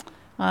holiday?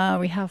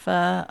 We have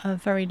a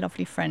very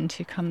lovely friend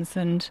who comes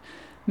and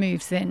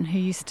moves in, who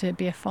used to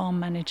be a farm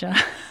manager.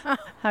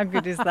 How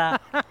good is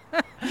that?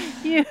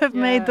 You have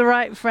made the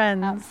right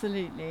friends.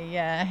 Absolutely,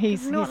 yeah.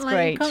 He's You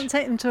great. can't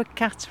take them to a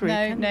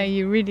cattery. No,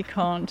 you really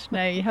can't.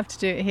 No, you have to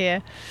do it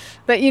here.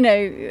 But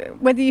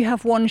whether you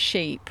have one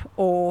sheep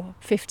or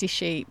 50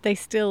 sheep, they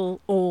still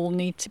all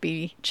need to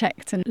be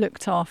checked and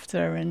looked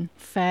after and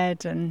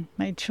fed and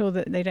made sure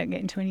that they don't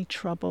get into any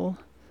trouble.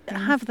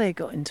 Have they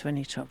got into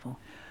any trouble?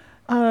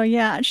 Oh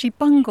yeah, actually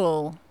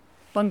Bungle,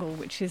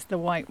 which is the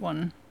white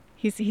one.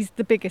 He's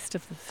the biggest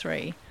of the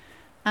three.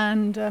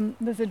 And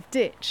there's a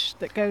ditch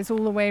that goes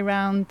all the way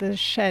around the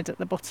shed at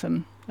the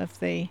bottom of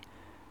the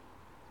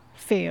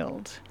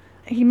field.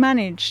 He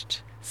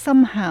managed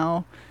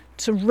somehow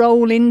to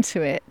roll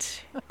into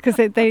it, because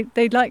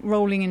they like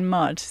rolling in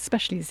mud,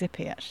 especially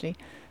Zippy actually,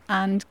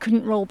 and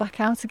couldn't roll back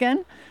out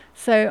again.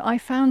 So I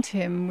found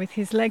him with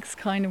his legs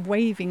kind of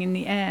waving in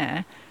the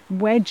air,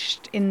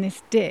 wedged in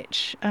this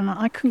ditch, and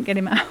I couldn't get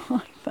him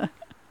out.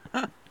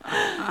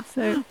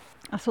 So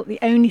I thought the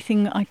only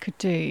thing that I could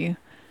do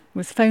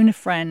was phone a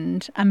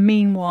friend and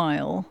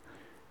meanwhile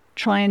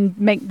try and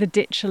make the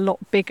ditch a lot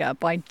bigger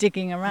by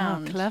digging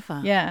around. Oh, clever.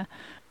 Yeah,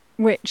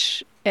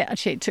 which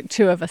it took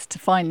two of us to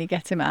finally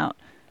get him out.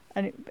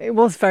 And it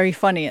was very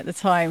funny at the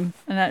time.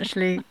 And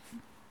actually,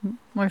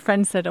 my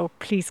friend said, "Oh,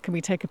 please, can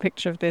we take a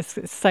picture of this?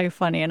 It's so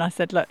funny." And I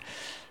said, "Look,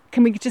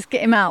 can we just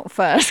get him out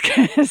first?"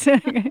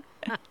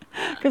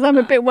 Because I'm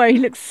a bit worried.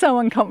 He looks so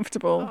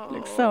uncomfortable.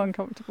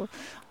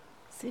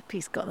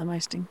 Zippy's got the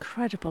most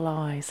incredible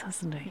eyes,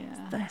 hasn't he?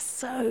 Yeah. They're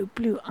so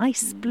blue,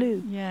 ice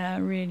blue. Yeah,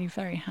 really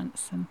very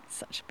handsome.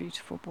 Such a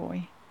beautiful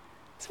boy.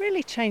 It's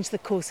really changed the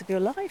course of your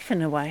life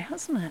in a way,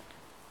 hasn't it?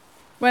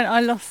 When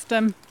I lost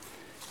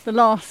the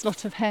last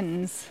lot of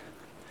hens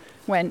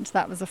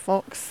that was a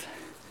fox.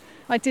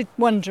 I did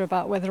wonder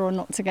about whether or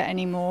not to get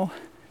any more,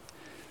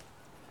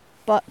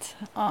 but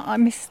I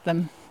missed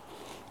them.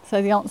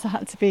 So the answer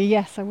had to be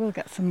yes, I will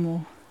get some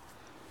more.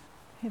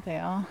 Here they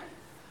are,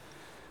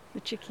 the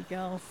chickie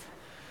girls.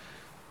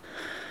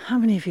 How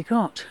many have you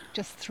got?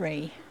 Just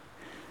 3.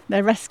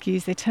 They're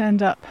rescues. They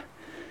turned up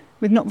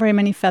with not very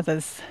many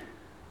feathers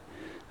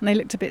and they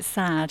looked a bit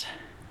sad.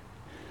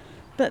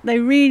 But they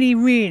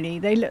really,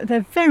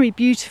 they're very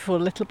beautiful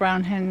little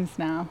brown hens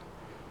now.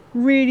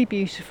 Really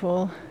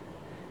beautiful.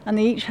 And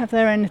they each have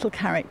their own little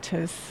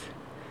characters.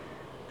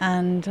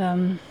 And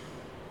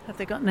Have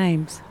they got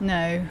names?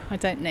 no, I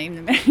don't name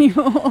them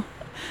anymore.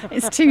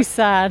 It's too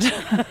sad.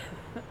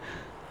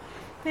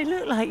 They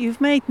look like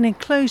you've made an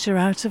enclosure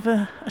out of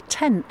a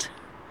tent.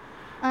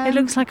 It Um,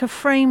 looks like a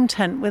frame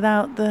tent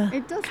without the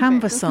It does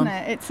canvas a bit, on.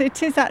 doesn't it?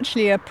 It is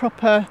actually a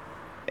proper.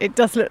 It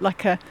does look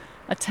like a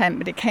tent,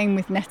 but it came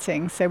with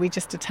netting, so we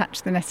just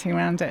attached the netting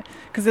around it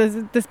because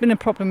there's been a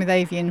problem with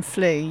avian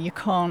flu. You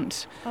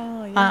can't,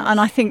 Oh, yes. and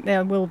I think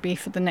there will be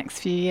for the next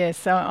few years.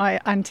 So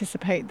I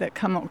anticipate that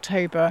come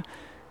October,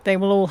 they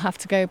will all have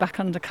to go back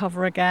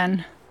undercover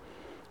again,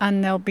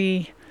 and they'll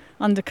be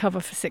undercover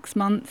for 6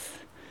 months,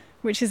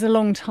 which is a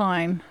long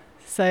time.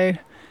 So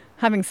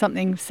having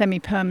something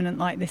semi-permanent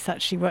like this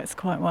actually works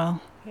quite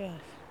well. Yes.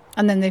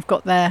 And then they've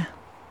got their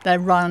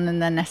run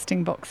and their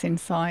nesting box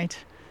inside.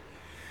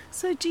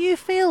 So do you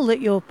feel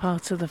that you're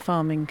part of the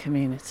farming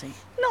community?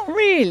 Not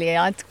really,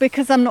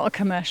 because I'm not a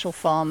commercial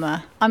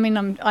farmer. I mean,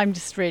 I'm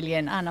just really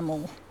an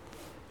animal.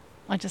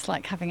 I just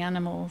like having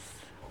animals.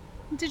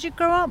 Did you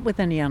grow up with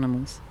any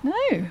animals?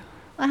 No,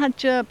 I had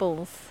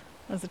gerbils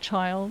as a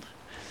child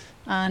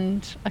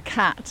and a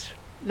cat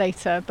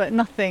later, but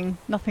nothing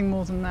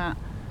more than that.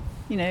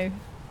 You know,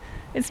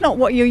 it's not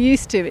what you're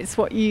used to, it's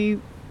what you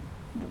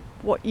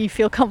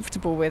feel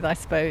comfortable with, I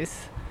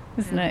suppose,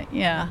 isn't it?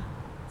 Yeah.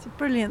 It's a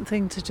brilliant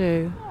thing to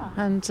do.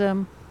 And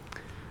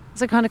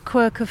it's a kind of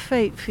quirk of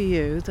fate for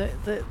you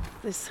that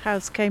this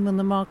house came on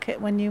the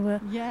market when you were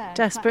Yeah,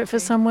 desperate for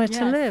exactly. somewhere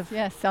to Yes, live.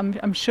 Yes,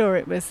 I'm sure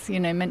it was,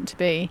 meant to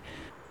be.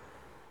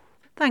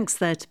 Thanks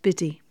there to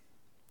Biddy.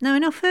 Now,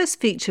 in our first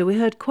feature, we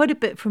heard quite a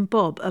bit from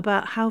Bob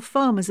about how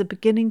farmers are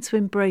beginning to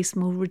embrace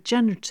more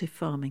regenerative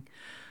farming.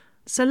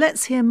 So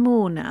let's hear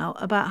more now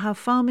about how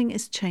farming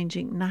is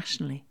changing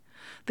nationally.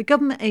 The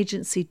government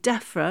agency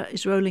DEFRA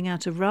is rolling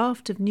out a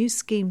raft of new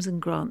schemes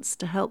and grants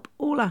to help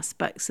all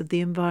aspects of the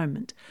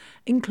environment,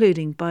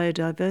 including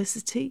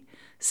biodiversity,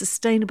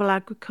 sustainable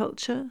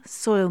agriculture,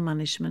 soil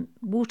management,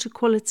 water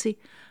quality,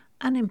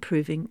 and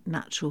improving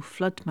natural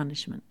flood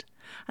management.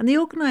 And the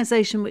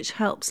organisation which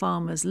helps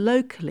farmers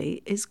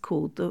locally is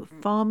called the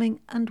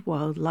Farming and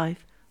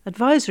Wildlife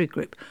Advisory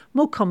Group,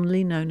 more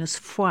commonly known as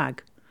FWAG.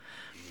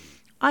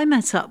 I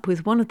met up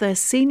with one of their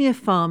senior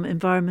farm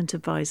environment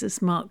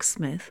advisors, Mark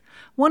Smith.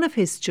 One of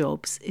his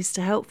jobs is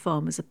to help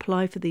farmers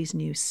apply for these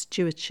new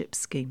stewardship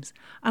schemes.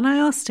 And I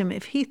asked him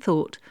if he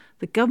thought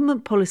the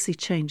government policy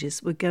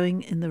changes were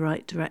going in the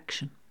right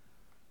direction.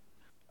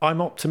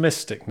 I'm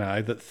optimistic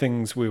now that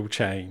things will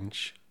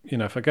change.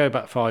 If I go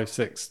back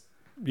 5-6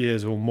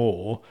 years or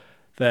more,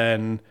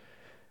 then,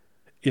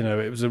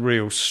 it was a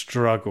real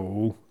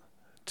struggle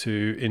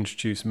to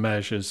introduce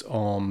measures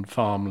on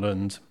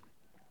farmland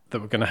that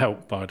were going to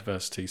help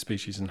biodiversity,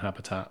 species and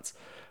habitats.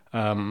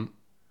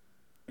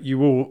 You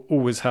will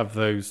always have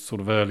those sort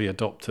of early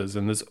adopters,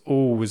 and there's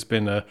always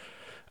been a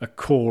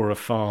core of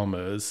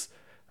farmers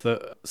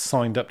that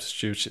signed up to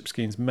stewardship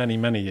schemes many,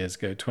 many years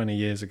ago, 20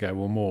 years ago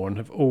or more, and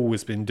have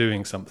always been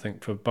doing something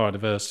for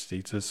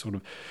biodiversity to sort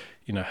of,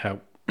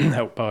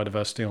 help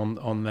biodiversity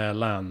on their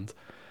land.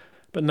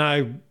 But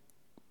now,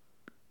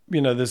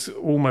 there's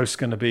almost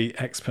going to be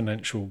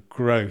exponential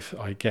growth,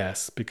 I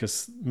guess,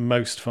 because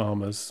most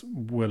farmers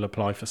will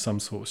apply for some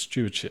sort of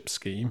stewardship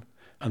scheme,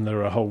 and there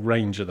are a whole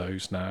range of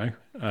those now.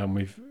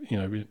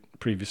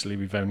 Previously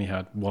we've only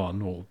had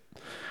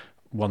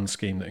one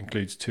scheme that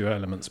includes 2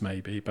 elements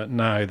maybe, but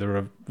now there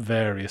are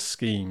various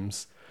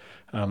schemes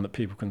that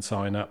people can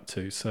sign up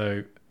to.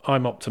 So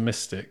I'm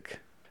optimistic.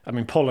 I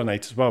mean,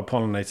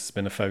 pollinators has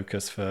been a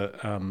focus for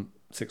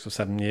 6 or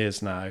 7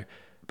 years now.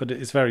 But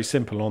it's very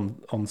simple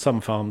on some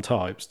farm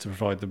types to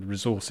provide the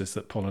resources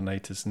that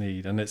pollinators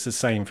need, and it's the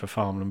same for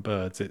farmland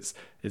birds.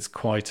 It's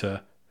quite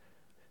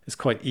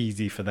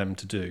easy for them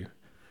to do.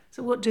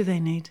 So what do they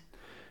need?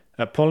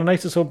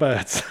 Pollinators or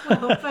birds?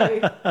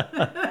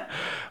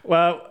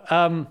 Well,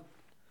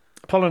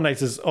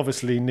 pollinators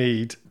obviously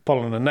need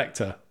pollen and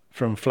nectar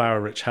from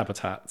flower-rich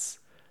habitats,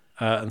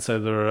 And so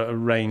there are a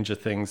range of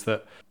things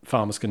that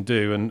farmers can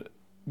do. And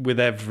with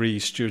every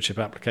stewardship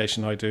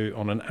application I do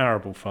on an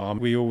arable farm,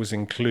 we always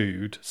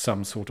include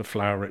some sort of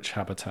flower-rich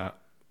habitat,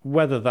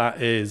 whether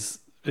that is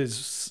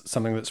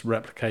something that's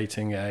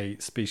replicating a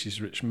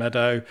species-rich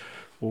meadow,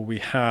 or we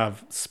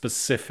have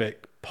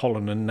specific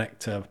pollen and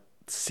nectar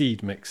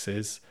seed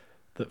mixes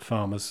that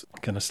farmers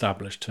can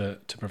establish to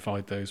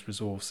provide those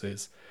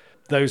resources.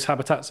 Those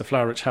habitats, the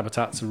flower-rich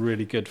habitats, are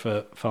really good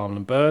for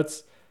farmland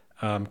birds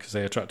because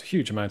they attract a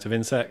huge amount of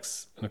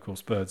insects. And of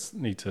course, birds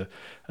need the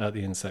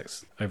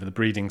insects over the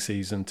breeding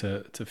season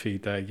to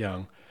feed their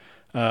young.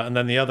 And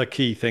then the other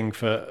key thing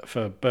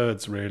for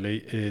birds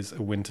really is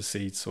a winter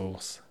seed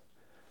source.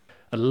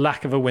 A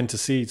lack of a winter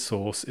seed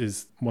source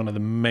is one of the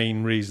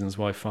main reasons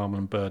why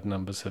farmland bird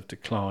numbers have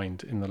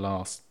declined in the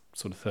last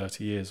sort of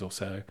 30 years or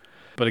so.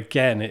 But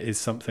again, it is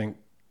something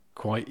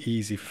quite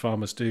easy for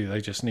farmers to do. They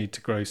just need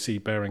to grow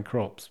seed-bearing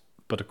crops.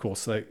 But of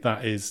course,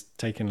 that is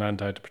taking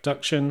land out of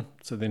production,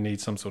 so they need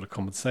some sort of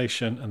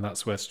compensation, and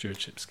that's where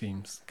stewardship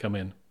schemes come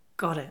in.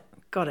 Got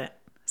it.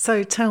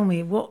 So tell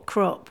me, what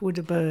crop would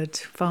a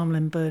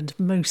farmland bird,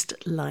 most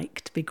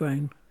like to be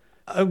grown?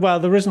 Well,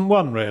 there isn't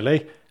one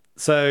really.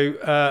 So,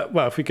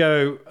 if we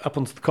go up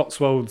onto the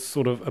Cotswolds,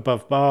 sort of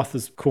above Bath,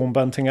 there's corn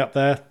bunting up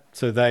there.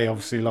 So they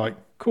obviously like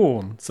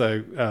corn.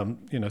 So,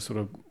 sort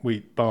of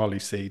wheat, barley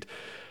seed.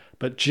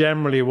 But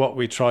generally what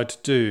we try to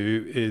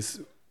do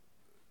is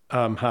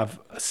have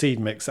a seed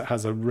mix that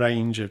has a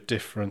range of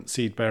different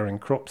seed-bearing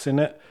crops in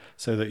it,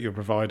 so that you're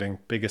providing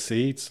bigger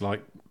seeds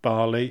like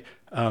barley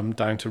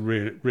down to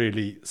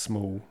really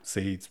small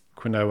seeds,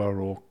 quinoa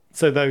or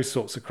so those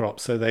sorts of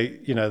crops. So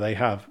they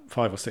have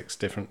 5 or 6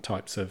 different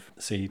types of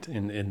seed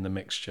in the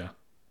mixture.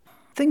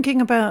 Thinking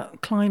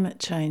about climate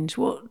change,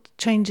 what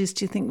changes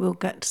do you think we'll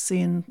get to see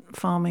in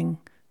farming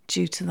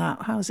due to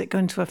that? How is it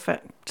going to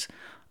affect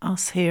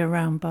us here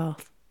around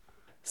Bath?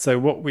 So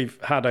what we've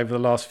had over the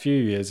last few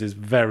years is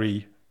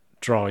very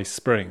dry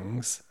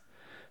springs.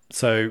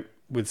 So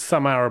with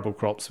some arable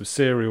crops, with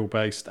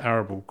cereal-based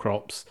arable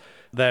crops,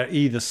 they're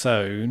either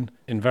sown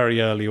in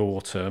very early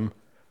autumn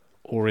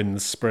or in the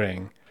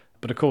spring.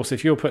 But of course,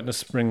 if you're putting a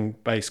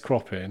spring-based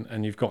crop in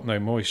and you've got no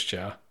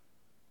moisture,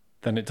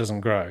 then it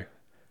doesn't grow.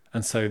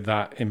 And so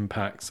that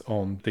impacts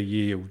on the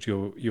yield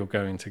you're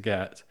going to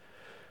get.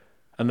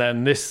 And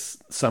then this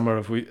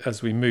summer,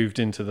 as we moved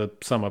into the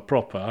summer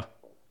proper,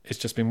 it's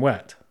just been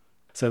wet.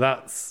 So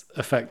that's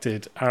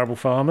affected arable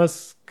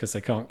farmers because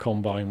they can't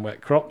combine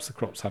wet crops. The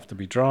crops have to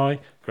be dry.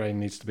 Grain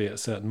needs to be at a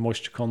certain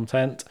moisture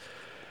content.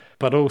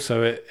 But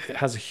also it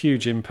has a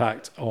huge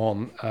impact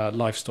on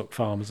livestock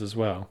farmers as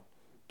well.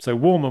 So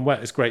warm and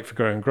wet is great for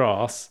growing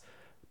grass,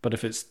 but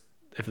if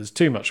there's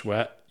too much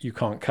wet, you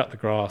can't cut the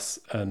grass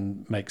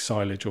and make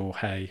silage or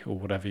hay or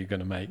whatever you're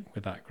going to make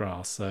with that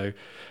grass. So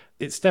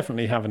it's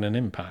definitely having an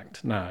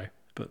impact now,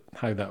 but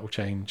how that will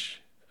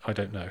change, I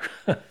don't know.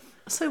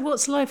 So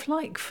what's life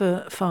like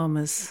for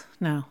farmers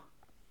now?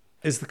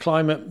 Is the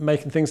climate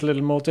making things a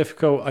little more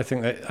difficult? I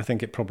think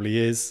it probably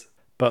is.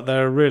 But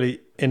they're a really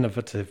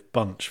innovative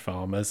bunch,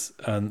 farmers,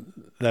 and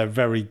they're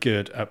very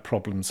good at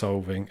problem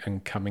solving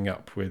and coming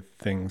up with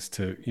things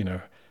to,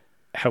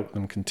 help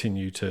them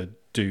continue to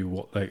do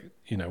what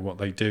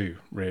they do,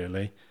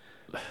 really.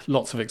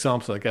 Lots of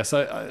examples, I guess.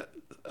 I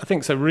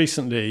think so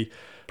recently,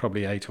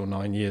 probably 8 or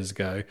 9 years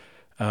ago,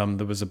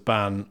 there was a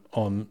ban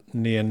on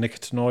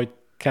neonicotinoid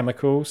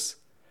chemicals.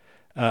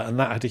 And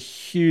that had a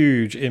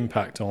huge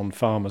impact on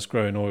farmers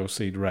growing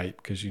oilseed rape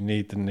because you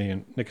need the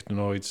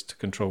neonicotinoids to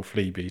control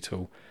flea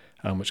beetle,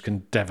 which can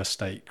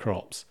devastate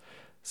crops.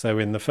 So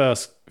in the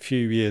first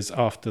few years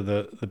after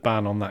the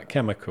ban on that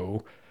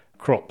chemical,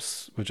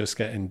 crops were just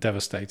getting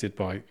devastated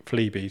by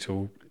flea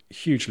beetle,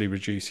 hugely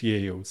reduced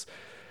yields.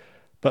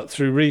 But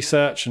through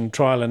research and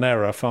trial and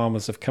error,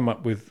 farmers have come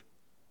up with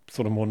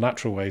sort of more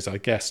natural ways, I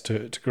guess,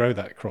 to grow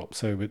that crop.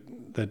 So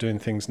they're doing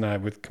things now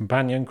with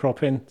companion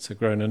cropping, so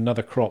growing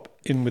another crop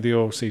in with the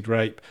oilseed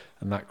rape,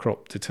 and that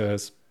crop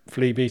deters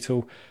flea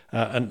beetle.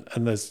 And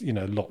there's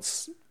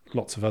lots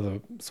of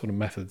other sort of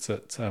methods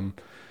that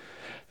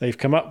they've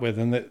come up with,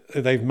 and that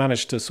they've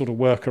managed to sort of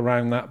work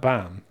around that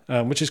ban,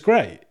 which is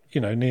great.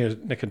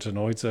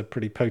 Neonicotinoids are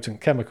pretty potent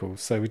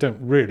chemicals, so we don't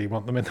really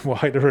want them in the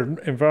wider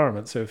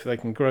environment. So if they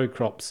can grow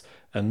crops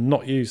and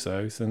not use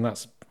those, then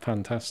that's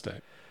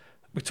fantastic.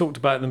 We talked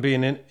about them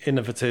being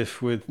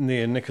innovative with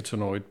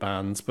neonicotinoid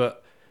bans,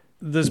 but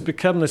there's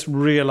become this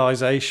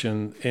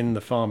realisation in the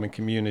farming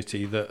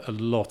community that a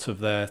lot of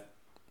their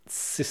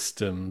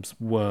systems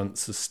weren't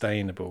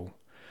sustainable.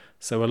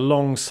 So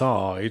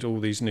alongside all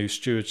these new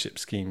stewardship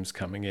schemes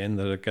coming in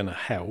that are going to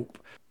help,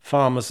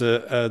 farmers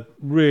are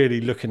really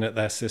looking at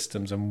their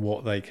systems and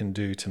what they can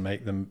do to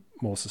make them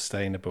more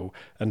sustainable.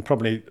 And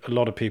probably a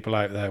lot of people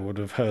out there would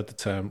have heard the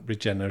term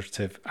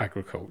regenerative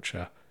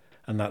agriculture,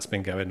 and that's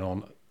been going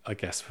on, I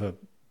guess, for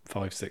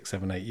 5, 6,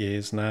 7, 8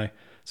 years now.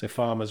 So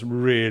farmers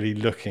really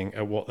looking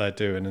at what they're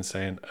doing and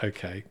saying,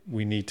 okay,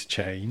 we need to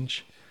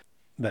change.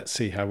 Let's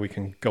see how we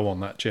can go on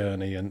that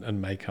journey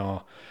and make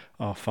our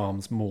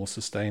farms more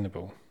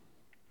sustainable.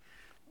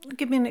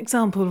 Give me an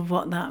example of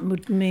what that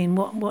would mean.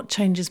 What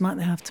changes might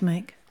they have to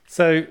make?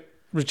 So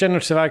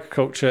regenerative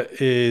agriculture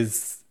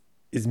is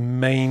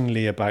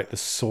mainly about the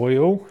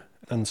soil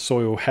and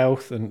soil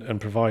health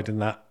and providing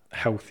that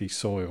healthy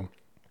soil.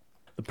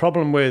 The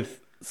problem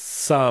with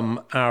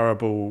some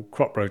arable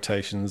crop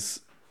rotations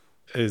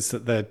is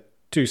that they're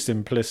too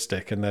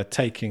simplistic and they're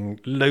taking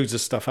loads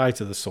of stuff out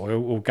of the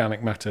soil,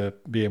 organic matter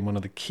being one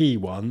of the key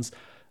ones,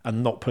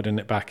 and not putting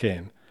it back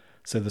in.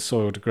 So the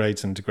soil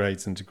degrades and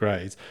degrades and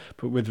degrades.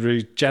 But with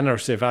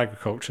regenerative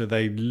agriculture,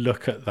 they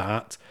look at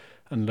that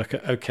and look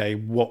at, okay,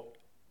 what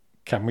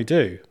can we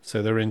do?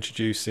 So they're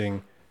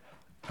introducing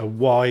a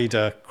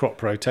wider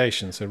crop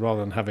rotation. So rather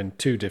than having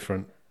two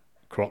different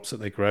crops that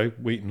they grow,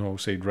 wheat and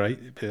oilseed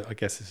rape, I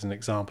guess is an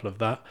example of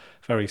that,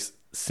 very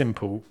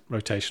simple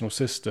rotational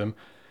system.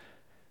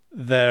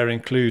 They're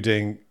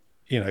including,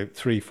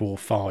 3, 4,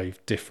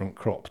 5 different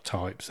crop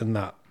types, and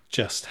that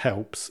just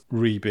helps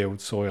rebuild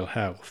soil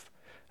health.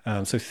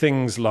 So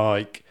things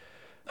like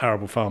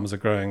arable farmers are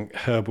growing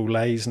herbal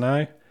leys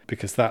now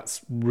because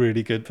that's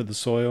really good for the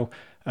soil.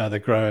 They're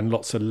growing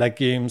lots of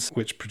legumes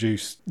which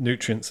produce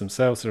nutrients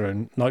themselves, their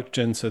own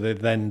nitrogen, so they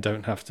then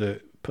don't have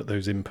to put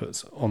those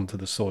inputs onto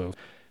the soil.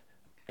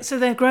 So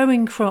they're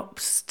growing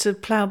crops to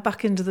plough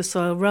back into the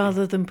soil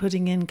rather than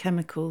putting in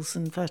chemicals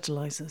and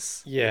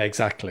fertilisers. Yeah,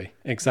 exactly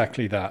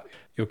that.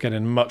 You're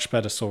getting much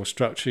better soil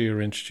structure.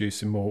 You're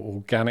introducing more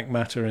organic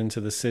matter into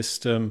the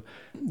system.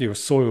 Your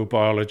soil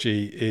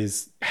biology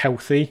is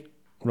healthy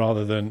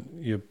rather than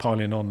you're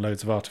piling on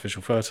loads of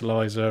artificial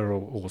fertiliser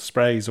or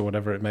sprays or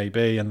whatever it may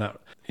be, and that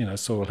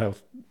soil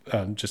health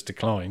just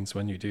declines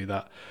when you do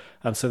that.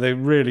 And so they're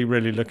really,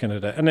 really looking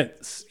at it, and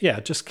it's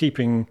just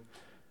keeping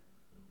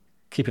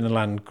the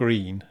land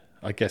green,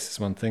 I guess, is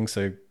one thing.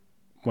 So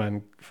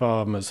when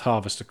farmers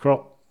harvest a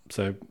crop,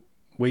 so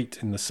wheat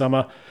in the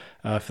summer,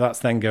 if that's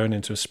then going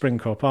into a spring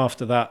crop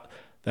after that,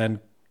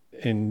 then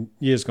in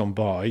years gone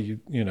by,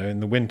 in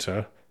the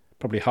winter,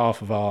 probably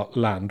half of our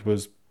land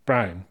was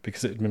brown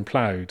because it had been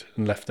ploughed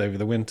and left over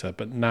the winter.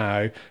 But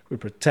now we're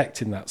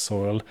protecting that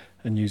soil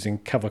and using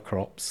cover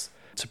crops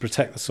to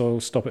protect the soil,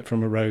 stop it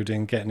from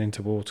eroding, getting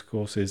into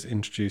watercourses,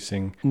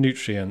 introducing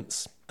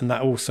nutrients. And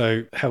that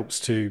also helps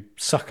to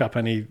suck up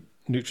any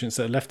nutrients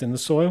that are left in the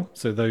soil,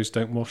 so those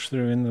don't wash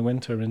through in the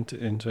winter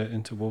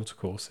into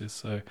watercourses.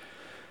 So,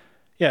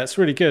 it's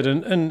really good.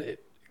 And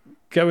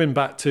going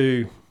back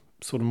to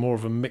sort of more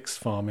of a mixed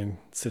farming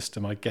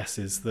system, I guess,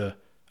 is the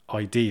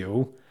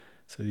ideal.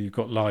 So you've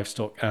got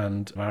livestock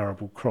and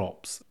arable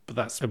crops, but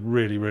that's a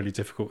really, really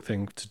difficult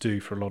thing to do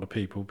for a lot of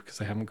people because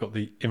they haven't got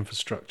the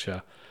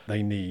infrastructure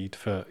they need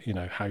for,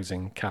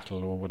 housing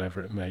cattle or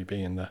whatever it may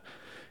be in the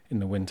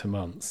winter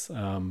months.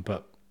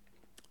 But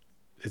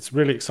it's a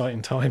really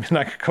exciting time in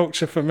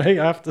agriculture for me,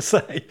 I have to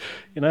say.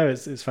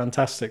 It's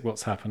fantastic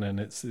what's happening.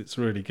 It's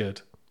really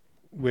good.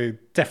 We're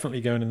definitely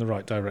going in the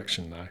right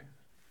direction now.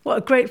 What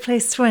a great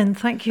place to end.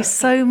 Thank you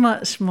so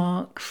much,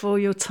 Mark, for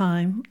your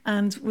time.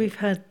 And we've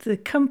had the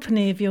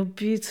company of your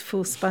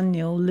beautiful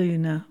spaniel,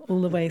 Luna, all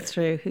the way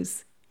through,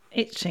 who's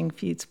itching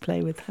for you to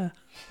play with her.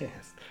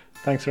 Yes.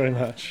 Thanks very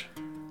much.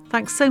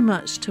 Thanks so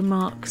much to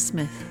Mark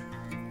Smith.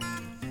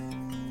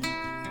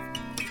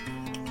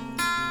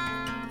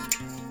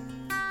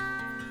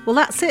 Well,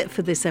 that's it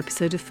for this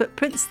episode of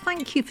Footprints.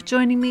 Thank you for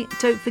joining me.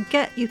 Don't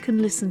forget you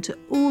can listen to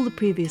all the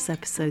previous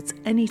episodes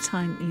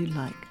anytime you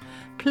like.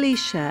 Please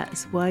share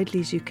as widely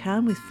as you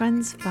can with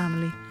friends,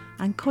 family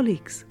and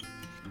colleagues.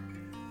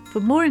 For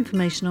more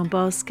information on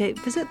Barscape,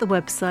 visit the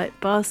website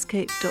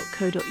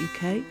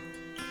barscape.co.uk.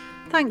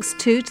 Thanks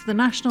too to the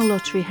National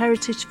Lottery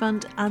Heritage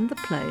Fund and the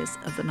players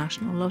of the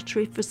National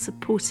Lottery for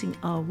supporting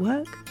our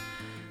work.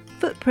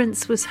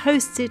 Footprints was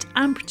hosted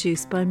and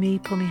produced by me,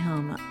 Pommy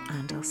Harmer,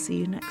 and I'll see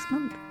you next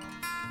month.